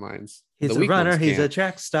can outrun lions. He's The a weak runner. ones He's a can't.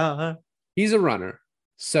 track star. He's a runner.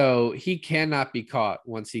 So he cannot be caught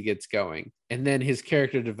once he gets going. And then his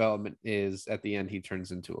character development is at the end, he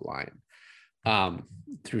turns into a lion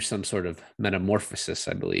through some sort of metamorphosis,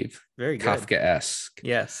 I believe. Very good. Kafka-esque.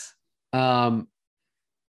 Yes. What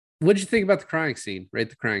did you think about the crying scene?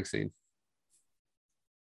 Rate the crying scene.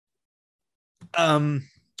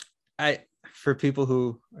 I for people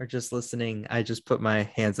who are just listening, I just put my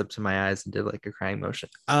hands up to my eyes and did like a crying motion.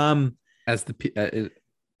 As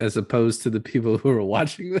opposed to the people who are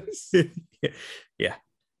watching this. Yeah.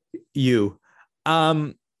 You.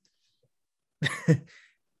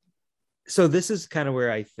 So this is kind of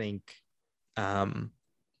where I think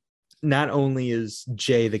not only is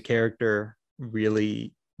Jay the character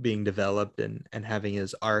really being developed and having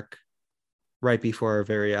his arc right before our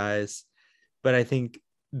very eyes, but I think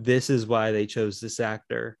this is why they chose this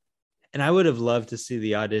actor. And I would have loved to see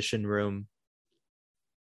the audition room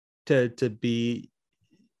to be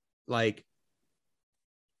like,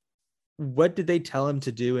 what did they tell him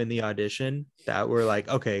to do in the audition that were like,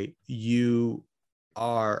 okay, you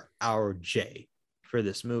are our Jay for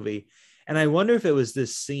this movie? And I wonder if it was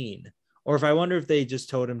this scene, or if I wonder if they just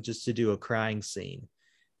told him just to do a crying scene,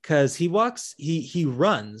 because he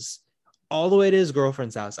runs all the way to his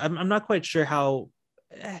girlfriend's house. I'm not quite sure how.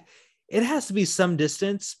 It has to be some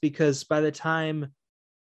distance, because by the time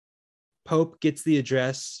Pope gets the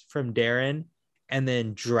address from Darren and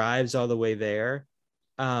then drives all the way there,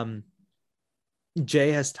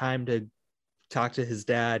 Jay has time to talk to his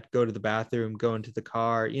dad, go to the bathroom, go into the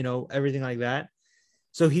car, everything like that.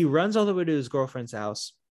 So he runs all the way to his girlfriend's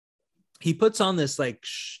house. He puts on this like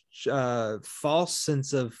false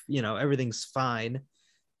sense of, everything's fine,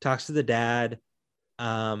 talks to the dad,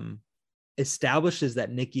 establishes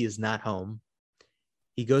that Nikki is not home.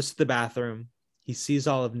 He goes to the bathroom. He sees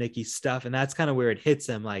all of Nikki's stuff, and that's kind of where it hits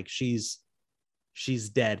him, like she's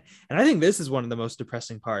dead. And I think this is one of the most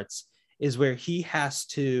depressing parts, is where he has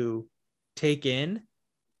to take in,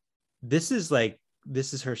 this is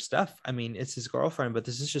her stuff. I mean, it's his girlfriend, but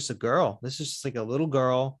this is just a girl. This is just like a little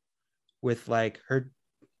girl with like her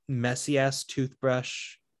messy ass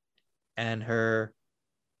toothbrush and her,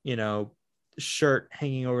 shirt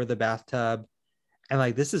hanging over the bathtub. And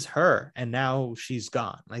like, this is her. And now she's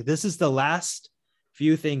gone. Like, this is the last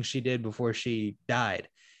few things she did before she died.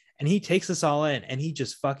 And he takes us all in, and he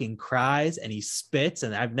just fucking cries and he spits.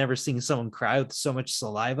 And I've never seen someone cry with so much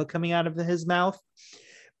saliva coming out of his mouth,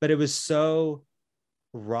 but it was so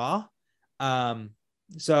raw.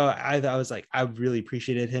 So I was like, I really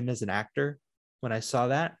appreciated him as an actor when I saw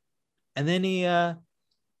that. And then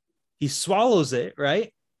he swallows it,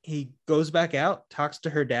 right? He goes back out, talks to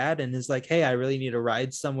her dad, and is like, hey, I really need a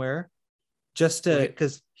ride somewhere, just to,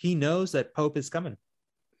 because he knows that Pope is coming.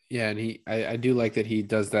 Yeah, and I do like that he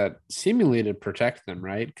does that seemingly to protect them,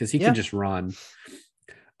 right? Because he can just run.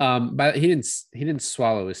 But he didn't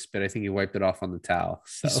swallow his spit. I think he wiped it off on the towel.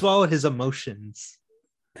 So. He swallowed his emotions.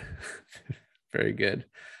 Very good.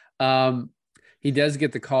 He does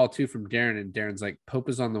get the call too from Darren, and Darren's like, Pope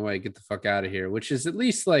is on the way, get the fuck out of here, which is at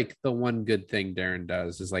least like the one good thing Darren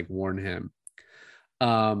does, is like warn him.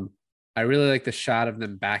 I really like the shot of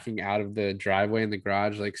them backing out of the driveway in the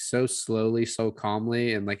garage, like so slowly, so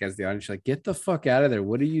calmly, and like as the audience, like, get the fuck out of there.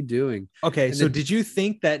 What are you doing? Okay, and so did you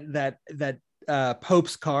think that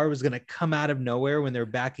Pope's car was gonna come out of nowhere when they're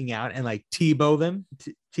backing out and like T-bone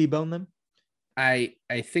them? I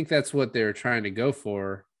think that's what they're trying to go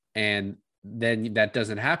for, and then that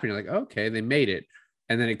doesn't happen. You're like, okay, they made it,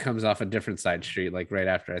 and then it comes off a different side street like right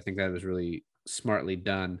after. I think that was really smartly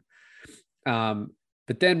done.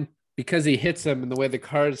 But then because he hits them and the way the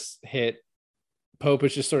cars hit, Pope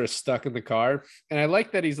is just sort of stuck in the car. And I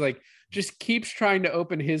like that he's like, just keeps trying to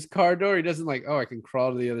open his car door. He doesn't like, oh, I can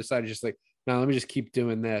crawl to the other side. He's just like, no, let me just keep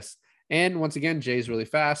doing this. And once again, Jay's really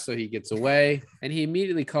fast, so he gets away. And he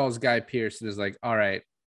immediately calls Guy Pearce and is like, all right,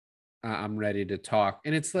 I'm ready to talk.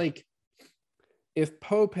 And it's like, if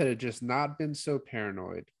Pope had just not been so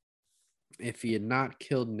paranoid, if he had not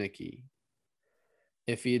killed Nikki,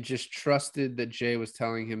 if he had just trusted that Jay was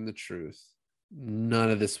telling him the truth, none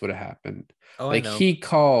of this would have happened. Oh, I Like know. he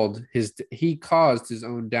caused his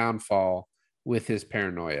own downfall with his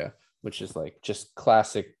paranoia, which is like just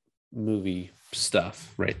classic movie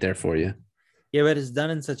stuff right there for you. Yeah, but it's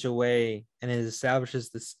done in such a way and it establishes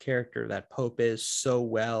this character that Pope is so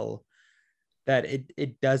well that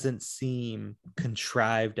it doesn't seem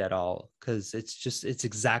contrived at all, because it's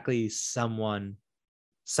exactly someone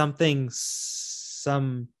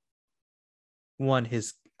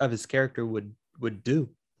his of his character would do.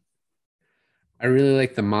 I really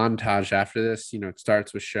like the montage after this. You know, it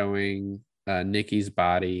starts with showing Nikki's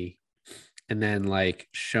body and then like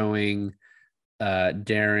showing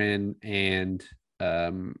Darren and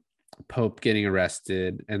um, Pope getting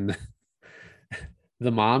arrested, and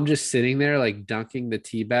the mom just sitting there like dunking the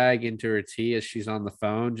tea bag into her tea as she's on the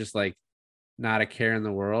phone, just like not a care in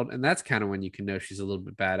the world. And that's kind of when you can know she's a little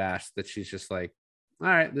bit badass, that she's just like, all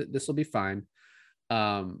right, this will be fine.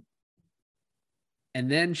 Um, and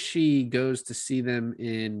then she goes to see them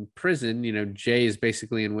in prison. You know, Jay is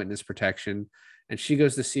basically in witness protection, and she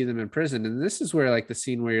goes to see them in prison. And this is where like the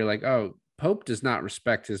scene where you're like, oh, Pope does not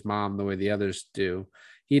respect his mom the way the others do.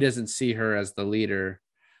 He doesn't see her as the leader.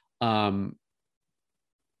 Um,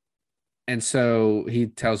 and so he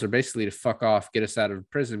tells her basically to fuck off, get us out of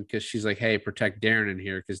prison, because she's like, hey, protect Darren in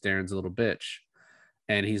here because Darren's a little bitch.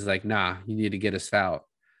 And he's like, nah, you need to get us out.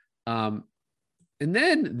 Um, and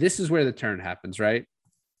then this is where the turn happens, right?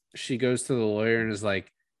 She goes to the lawyer and is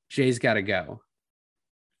like, Jay's got to go.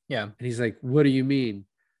 Yeah. And he's like, what do you mean?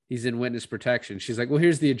 He's in witness protection. She's like, well,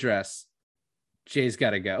 here's the address. Jay's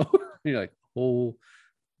got to go. And you're like,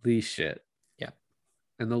 holy shit. Yeah.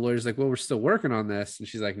 And the lawyer's like, well, we're still working on this. And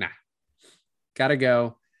she's like, nah, got to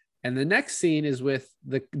go. And the next scene is with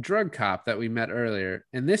the drug cop that we met earlier.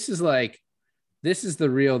 And this is the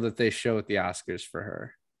reel that they show at the Oscars for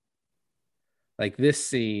her. Like this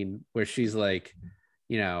scene where she's like,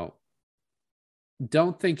 you know,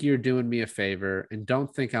 don't think you're doing me a favor and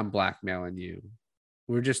don't think I'm blackmailing you.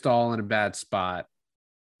 We're just all in a bad spot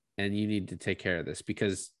and you need to take care of this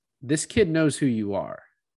because this kid knows who you are.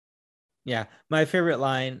 Yeah. My favorite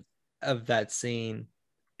line of that scene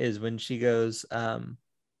is when she goes, but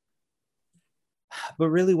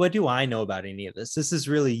really, what do I know about any of this? This is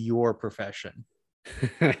really your profession.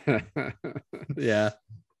 Yeah.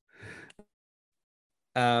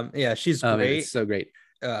 Yeah, she's Man, great. it's so great.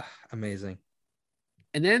 Amazing.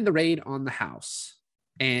 And then the raid on the house.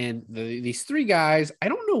 And these three guys, I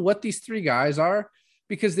don't know what these three guys are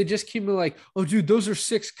because they just came to like, oh, dude, those are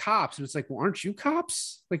 6 cops. And it's like, well, aren't you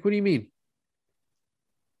cops? Like, what do you mean?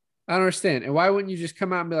 I don't understand. And why wouldn't you just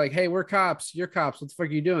come out and be like, hey, we're cops. You're cops. What the fuck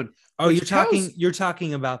are you doing? Oh, you're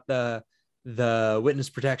talking about the witness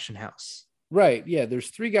protection house. Right. Yeah. There's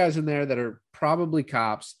 3 guys in there that are probably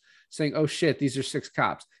cops saying, oh, shit, these are 6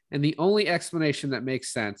 cops. And the only explanation that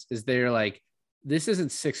makes sense is they're like, this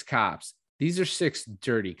isn't 6 cops. These are 6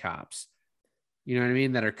 dirty cops. You know what I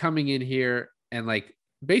mean? That are coming in here and like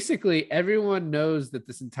basically everyone knows that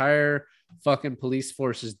this entire fucking police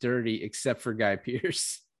force is dirty except for Guy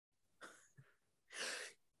Pearce.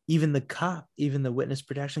 Even the witness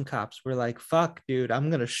protection cops were like, fuck, dude, I'm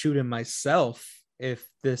going to shoot him myself if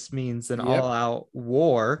this means an all-out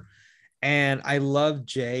war. And I love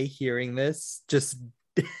Jay hearing this, just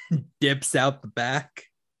dips out the back.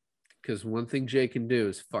 Because one thing Jay can do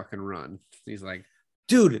is fucking run. He's like,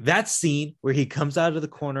 dude, that scene where he comes out of the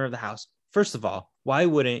corner of the house. First of all, why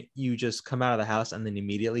wouldn't you just come out of the house and then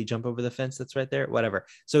immediately jump over the fence that's right there? Whatever.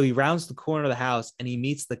 So he rounds the corner of the house and he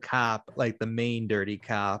meets the cop, like the main dirty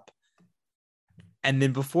cop. And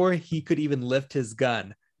then before he could even lift his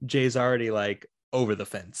gun, Jay's already like over the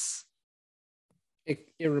fence. It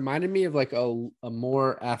reminded me of like a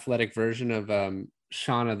more athletic version of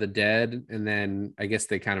Shaun of the Dead, and then I guess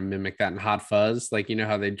they kind of mimic that in Hot Fuzz, like you know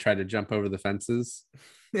how they try to jump over the fences,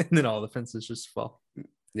 and then all the fences just fall.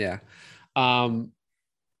 Yeah.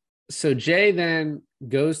 So Jay then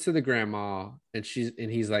goes to the grandma, and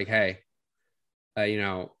he's like, "Hey, you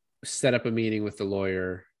know, set up a meeting with the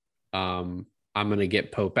lawyer. I'm gonna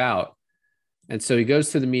get Pope out." And so he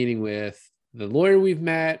goes to the meeting with the lawyer we've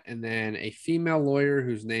met, and then a female lawyer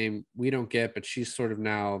whose name we don't get, but she's sort of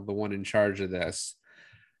now the one in charge of this.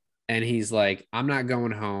 And he's like, I'm not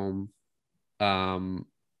going home. I'm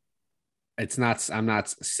not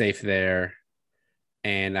safe there.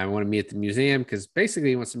 And I want to meet at the museum because basically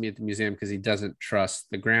he wants to meet at the museum because he doesn't trust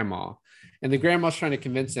the grandma. And the grandma's trying to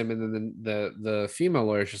convince him. And then the female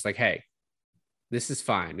lawyer is just like, hey, this is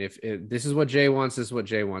fine. If this is what Jay wants, this is what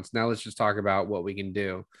Jay wants. Now let's just talk about what we can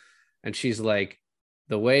do. And she's like,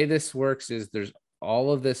 the way this works is there's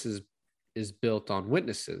all of this is is built on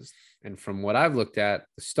witnesses. And from what I've looked at,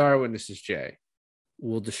 the star witness is Jay.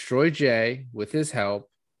 Will destroy Jay with his help,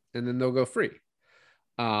 and then they'll go free.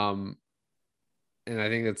 And I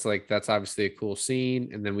think that's obviously a cool scene.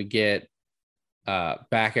 And then we get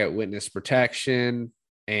back at witness protection,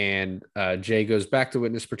 and Jay goes back to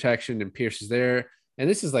witness protection, and Pierce is there. And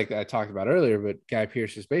this is like I talked about earlier, but Guy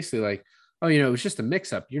Pearce is basically like, oh, it was just a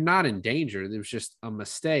mix up. You're not in danger. There was just a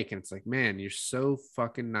mistake. And it's like, man, you're so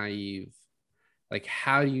fucking naive. Like,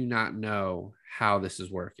 how do you not know how this is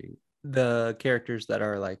working? The characters that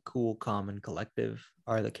are like cool, calm, and collective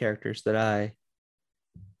are the characters that I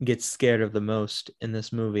get scared of the most in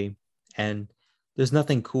this movie. And there's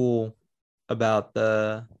nothing cool about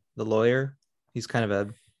the lawyer. He's kind of a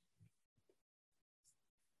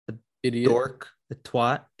Idiot. dork, a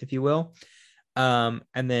twat, if you will. And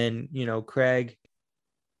then Craig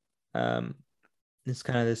is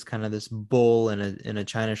kind of this bull in a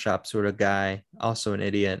china shop sort of guy, also an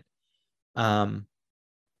idiot.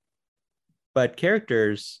 But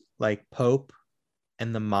characters like Pope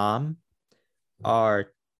and the mom are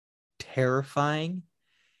terrifying,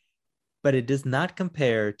 but it does not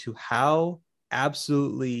compare to how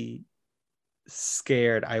absolutely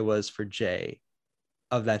scared I was for Jay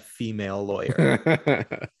of that female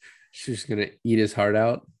lawyer. She's gonna eat his heart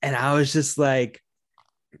out. And I was just like,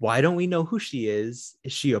 why don't we know who she is?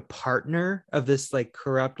 Is she a partner of this like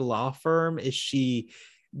corrupt law firm? Is she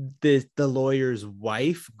the lawyer's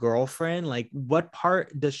wife, girlfriend? Like, what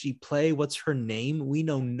part does she play? What's her name? We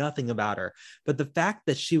know nothing about her. But the fact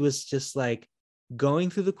that she was just like going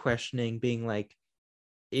through the questioning, being like,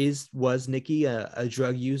 was Nikki a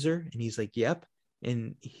drug user? And he's like, yep.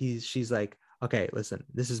 And she's like, okay, listen,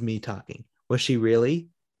 this is me talking. Was she really?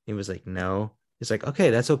 He was like, no. He's like, okay,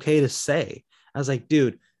 that's okay to say. I was like,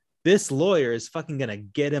 dude, this lawyer is fucking gonna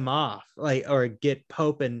get him off, like, or get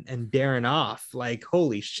Pope and Darren off. Like,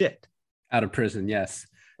 holy shit. Out of prison, yes.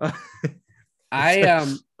 I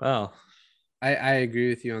wow. I agree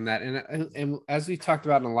with you on that. And as we talked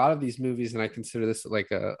about in a lot of these movies, and I consider this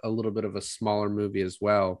like a little bit of a smaller movie as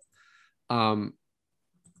well. One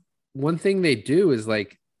thing they do is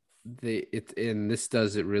like and this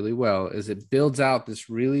does it really well, is it builds out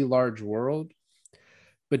this really large world,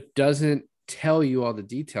 but doesn't tell you all the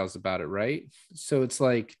details about it, right? So it's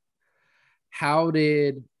like, how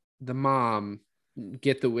did the mom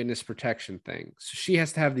get the witness protection thing? So she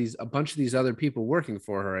has to have a bunch of these other people working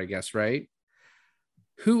for her, I guess, right?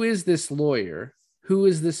 Who is this lawyer? Who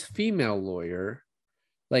is this female lawyer?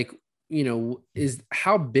 Like, is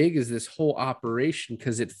how big is this whole operation?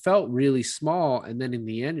 Because it felt really small, and then in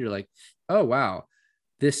the end, you're like, oh wow,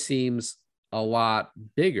 this seems a lot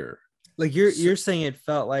bigger. Like you're saying it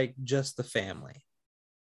felt like just the family.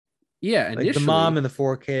 Yeah, initially, like the mom and the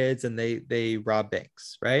 4 kids, and they rob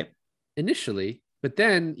banks, right? Initially, but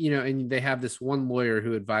then and they have this one lawyer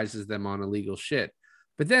who advises them on illegal shit.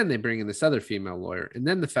 But then they bring in this other female lawyer, and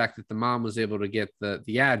then the fact that the mom was able to get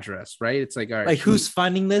the address, right? It's like, all right, like who's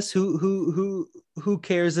funding this? Who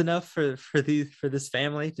cares enough for this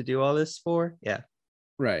family to do all this for? Yeah,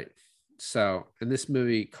 right. So, and this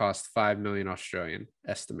movie cost 5 million Australian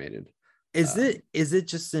estimated. Is it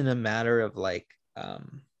just in a matter of like, I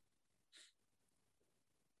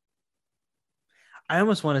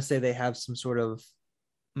almost want to say they have some sort of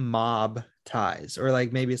mob ties, or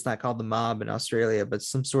like maybe it's not called the mob in Australia, but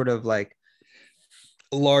some sort of like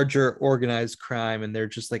larger organized crime, and they're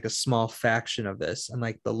just like a small faction of this, and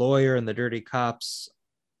like the lawyer and the dirty cops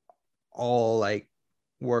all like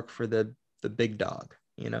work for the big dog,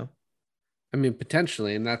 I mean,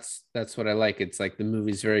 potentially, and that's what I like. It's like the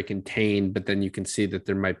movie's very contained, but then you can see that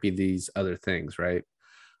there might be these other things, right?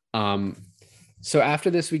 So after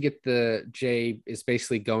this, we get Jay is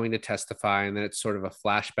basically going to testify, and then it's sort of a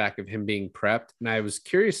flashback of him being prepped. And I was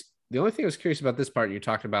curious. The only thing I was curious about this part, you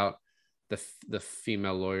talked about the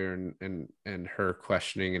female lawyer and her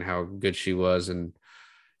questioning and how good she was, and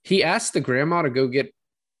he asked the grandma to go get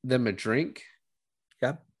them a drink.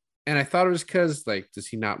 Yeah. And I thought it was because, like, does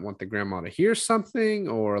he not want the grandma to hear something,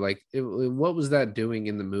 or like, what was that doing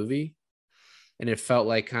in the movie? And it felt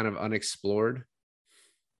like kind of unexplored.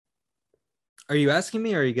 Are you asking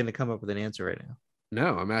me, or are you going to come up with an answer right now?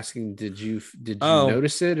 No, I'm asking, did you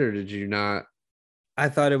notice it, or did you not? I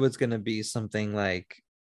thought it was going to be something like,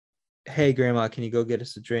 hey, grandma, can you go get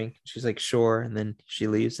us a drink? She's like, sure. And then she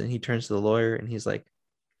leaves, and he turns to the lawyer, and he's like,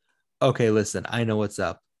 okay, listen, I know what's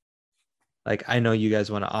up. Like, I know you guys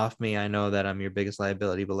want to off me. I know that I'm your biggest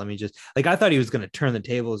liability, but let me just, like, I thought he was going to turn the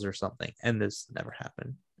tables or something, and this never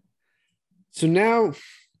happened. So now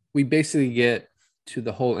we basically get to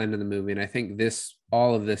the whole end of the movie, and I think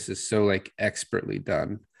all of this is so like expertly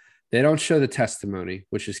done, They don't show the testimony,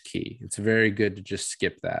 which is key. It's very good to just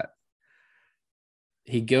skip that.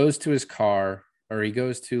 He goes to his car, or he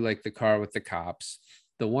goes to like the car with the cops.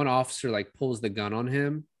 The one officer like pulls the gun on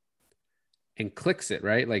him and clicks it,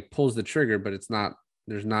 right? Like pulls the trigger, but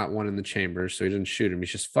there's not one in the chamber, so he doesn't shoot him.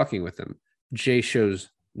 He's just fucking with him. Jay shows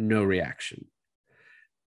no reaction.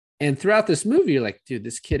 And throughout this movie, you're like, dude,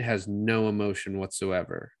 this kid has no emotion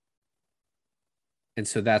whatsoever. And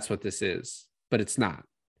so that's what this is, but it's not.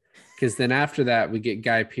 Because then after that, we get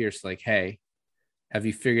Guy Pearce like, hey, have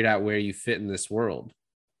you figured out where you fit in this world?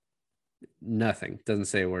 Nothing. Doesn't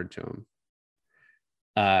say a word to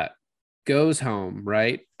him. Goes home,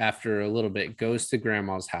 right? After a little bit, goes to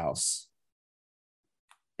grandma's house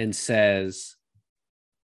and says,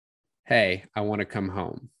 hey, I want to come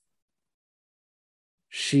home.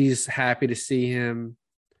 She's happy to see him.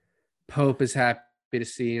 Pope is happy to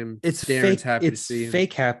see him. It's Darren's fake. happy to It's see him.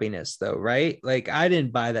 fake happiness, though, right? Like I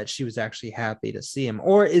didn't buy that she was actually happy to see him,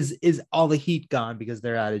 or is all the heat gone because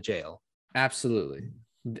they're out of jail? Absolutely.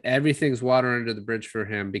 Everything's water under the bridge for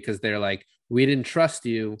him because they're like, we didn't trust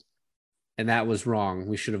you, and that was wrong.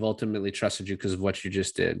 We should have ultimately trusted you because of what you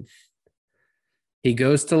just did. He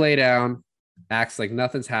goes to lay down, acts like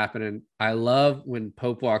nothing's happening. I love when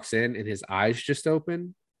Pope walks in and his eyes just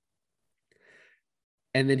open.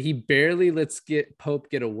 And then he barely lets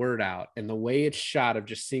Pope get a word out. And the way it's shot of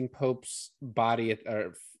just seeing Pope's body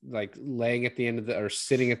or like laying at the end of or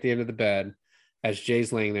sitting at the end of the bed as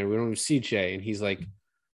Jay's laying there. We don't even see Jay. And he's like,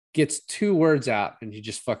 gets 2 words out and he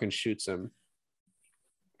just fucking shoots him.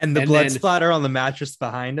 And the blood splatter on the mattress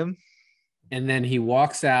behind him. And then he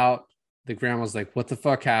walks out. The grandma's like, what the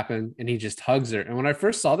fuck happened? And he just hugs her. And when I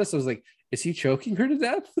first saw this, I was like, is he choking her to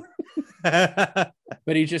death?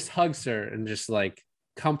 But he just hugs her and just like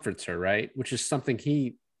comforts her, right? Which is something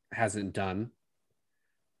he hasn't done.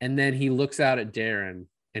 And then he looks out at Darren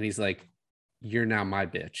and he's like, you're now my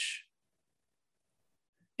bitch.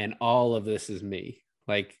 And all of this is me.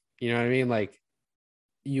 Like, you know what I mean? Like,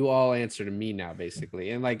 you all answer to me now,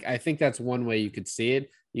 basically. And like, I think that's one way you could see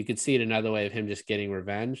it. You could see it another way of him just getting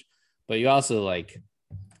revenge. But you also like,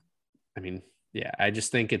 I mean, yeah, I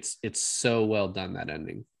just think it's so well done, that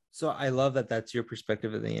ending. So I love that that's your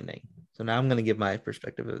perspective of the ending. So now I'm going to give my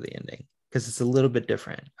perspective of the ending because it's a little bit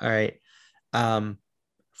different. All right.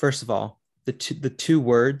 First of all, the two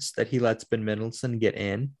words that he lets Ben Mendelsohn get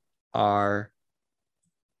in are,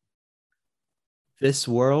 this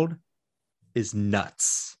world is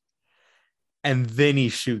nuts. And then he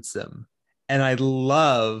shoots him. And I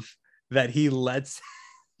love that he lets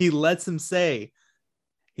him say,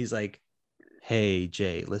 he's like, hey,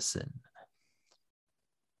 Jay, listen,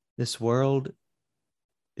 this world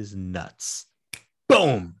is nuts.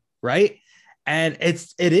 Boom. Right. And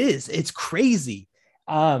it's crazy.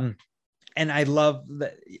 And I love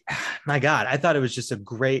that. My God, I thought it was just I'm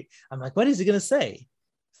like, what is he going to say?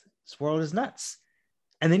 This world is nuts.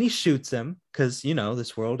 And then he shoots him because,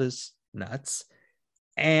 this world is nuts.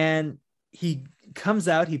 And he comes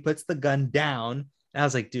out, he puts the gun down. And I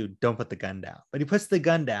was like, dude, don't put the gun down. But he puts the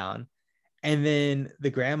gun down. And then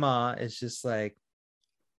the grandma is just like,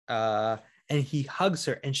 and he hugs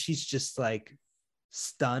her and she's just like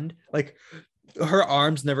stunned. Like her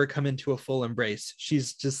arms never come into a full embrace.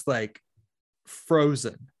 She's just like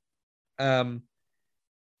frozen. And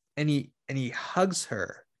he hugs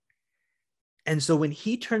her. And so when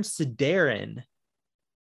he turns to Darren,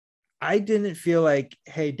 I didn't feel like,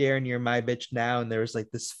 hey, Darren, you're my bitch now. And there was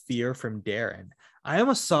like this fear from Darren. I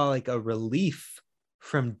almost saw like a relief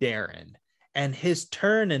from Darren, and his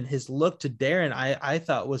turn and his look to Darren, I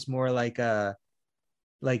thought was more like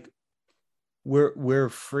we're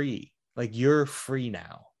free. Like, you're free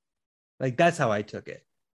now. Like, that's how I took it.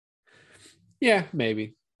 Yeah,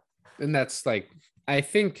 maybe. And that's like, I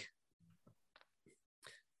think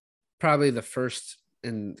probably the first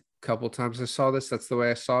and couple times I saw this, that's the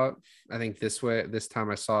way I saw it. I think this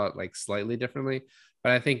time I saw it like slightly differently,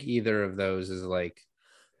 but I think either of those is like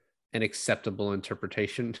an acceptable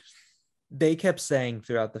interpretation. They kept saying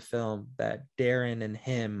throughout the film that Darren and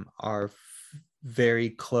him are very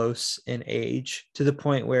close in age, to the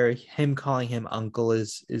point where him calling him uncle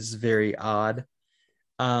is very odd.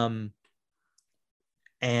 And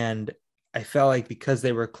I felt like because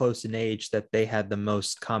they were close in age that they had the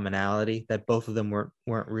most commonality, that both of them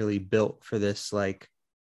weren't really built for this like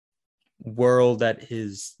world that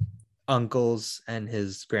his uncles and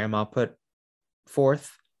his grandma put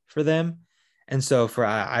forth for them. And so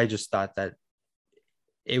I just thought that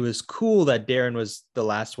it was cool that Darren was the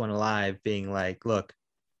last one alive, being like, look,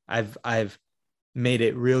 I've made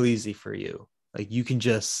it real easy for you. Like, you can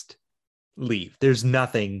just leave. There's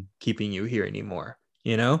nothing keeping you here anymore.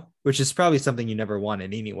 which is probably something you never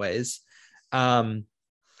wanted anyways. Um,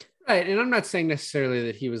 Right. And I'm not saying necessarily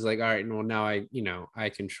that he was like, all right, well, now I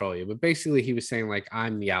control you. But basically he was saying like,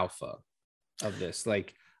 I'm the alpha of this.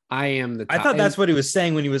 Like I am the I top. thought And that's what he was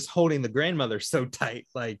saying when he was holding the grandmother so tight.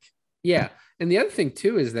 Like, yeah. And the other thing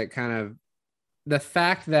too is that kind of the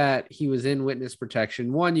fact that he was in witness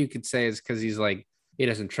protection, one you could say is because he's like, he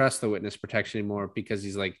doesn't trust the witness protection anymore because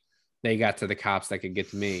he's like, they got to the cops that could get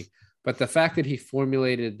to me. But the fact that he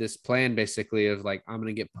formulated this plan basically of like, I'm going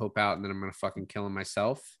to get Pope out and then I'm going to fucking kill him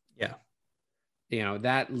myself. yeah.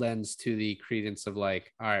 That lends to the credence of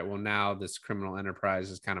like, all right, well, now this criminal enterprise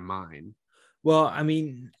is kind of mine. Well, I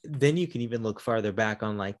mean, then you can even look farther back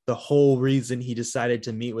on like the whole reason he decided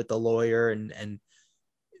to meet with the lawyer and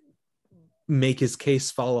make his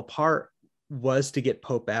case fall apart was to get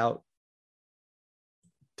Pope out,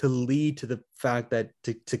 to lead to the fact that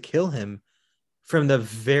to kill him from the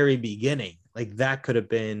very beginning. Like that could have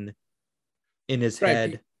been in his Right.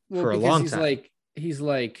 head Well, for a because long time. he's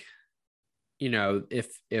like,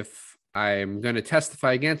 if I'm going to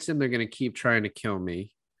testify against him, they're going to keep trying to kill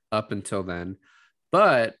me up until then.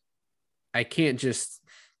 But I can't just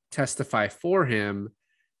testify for him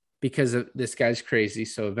because this guy's crazy.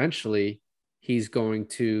 So eventually he's going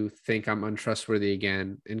to think I'm untrustworthy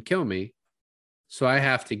again and kill me. So I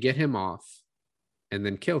have to get him off and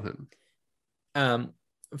then kill him.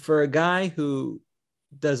 For a guy who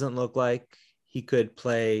doesn't look like he could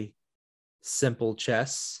play simple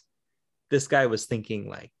chess, this guy was thinking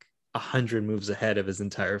like 100 moves ahead of his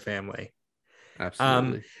entire family.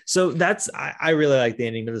 Absolutely. So I really like the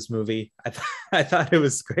ending of this movie. I thought it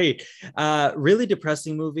was great. Really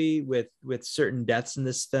depressing movie with certain deaths in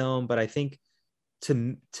this film, but I think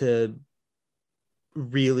to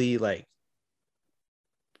really like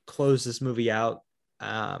close this movie out,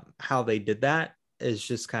 how they did that is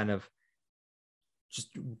just kind of just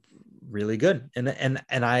really good. And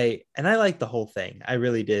I like the whole thing. I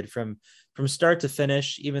really did from start to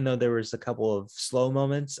finish, even though there was a couple of slow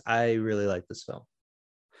moments. I really like this film.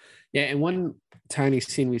 Yeah, and one tiny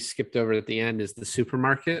scene we skipped over at the end is the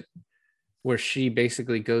supermarket where she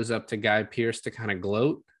basically goes up to Guy Pearce to kind of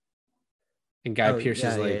gloat. And Oh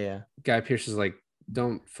yeah, Guy Pearce is like,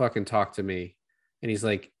 don't fucking talk to me. And he's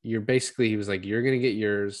like, he was like, you're gonna get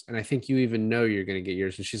yours. And I think you even know you're gonna get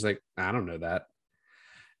yours. And she's like, I don't know that.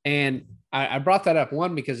 And I brought that up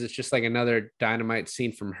one because it's just like another dynamite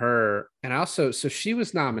scene from her. And also, so she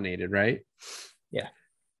was nominated, right? Yeah.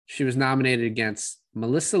 She was nominated against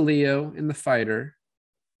Melissa Leo in The Fighter,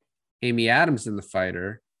 Amy Adams in The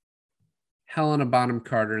Fighter, Helena Bonham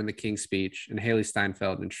Carter in The King's Speech, and Haley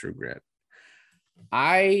Steinfeld in True Grit.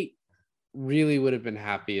 I really would have been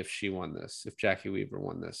happy if she won this, if Jackie Weaver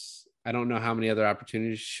won this. I don't know how many other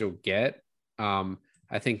opportunities she'll get.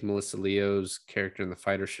 I think Melissa Leo's character in The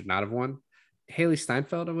Fighter should not have won. Haley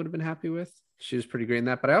Steinfeld, I would have been happy with. She was pretty great in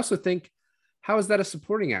that. But I also think, how is that a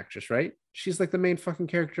supporting actress, right? She's like the main fucking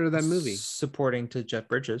character of that movie. Supporting to Jeff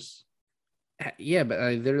Bridges. Yeah,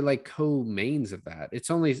 but they're like co-mains of that. It's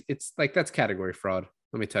like that's category fraud.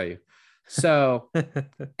 Let me tell you. So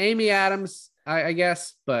Amy Adams, I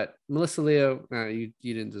guess, but Melissa Leo, you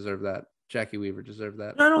didn't deserve that. Jackie Weaver deserved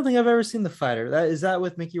that. I don't think I've ever seen The Fighter. Is that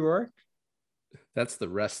with Mickey Rourke? That's the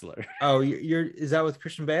wrestler. Oh, is that with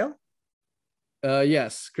Christian Bale?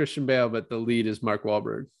 Yes, Christian Bale, but the lead is Mark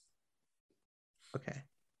Wahlberg. Okay,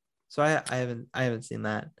 so I haven't seen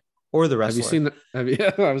that or The Wrestler. Have you seen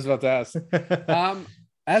that? I was about to ask.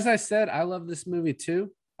 As I said, I love this movie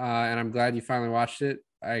too, and I'm glad you finally watched it.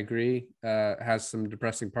 I agree. It has some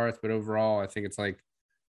depressing parts, but overall, I think it's like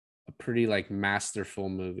a pretty like masterful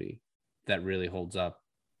movie that really holds up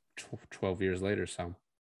 12 years later. So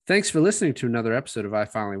thanks for listening to another episode of I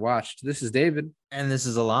Finally Watched. This is David. And this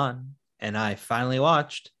is Alon. And I finally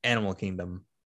watched Animal Kingdom.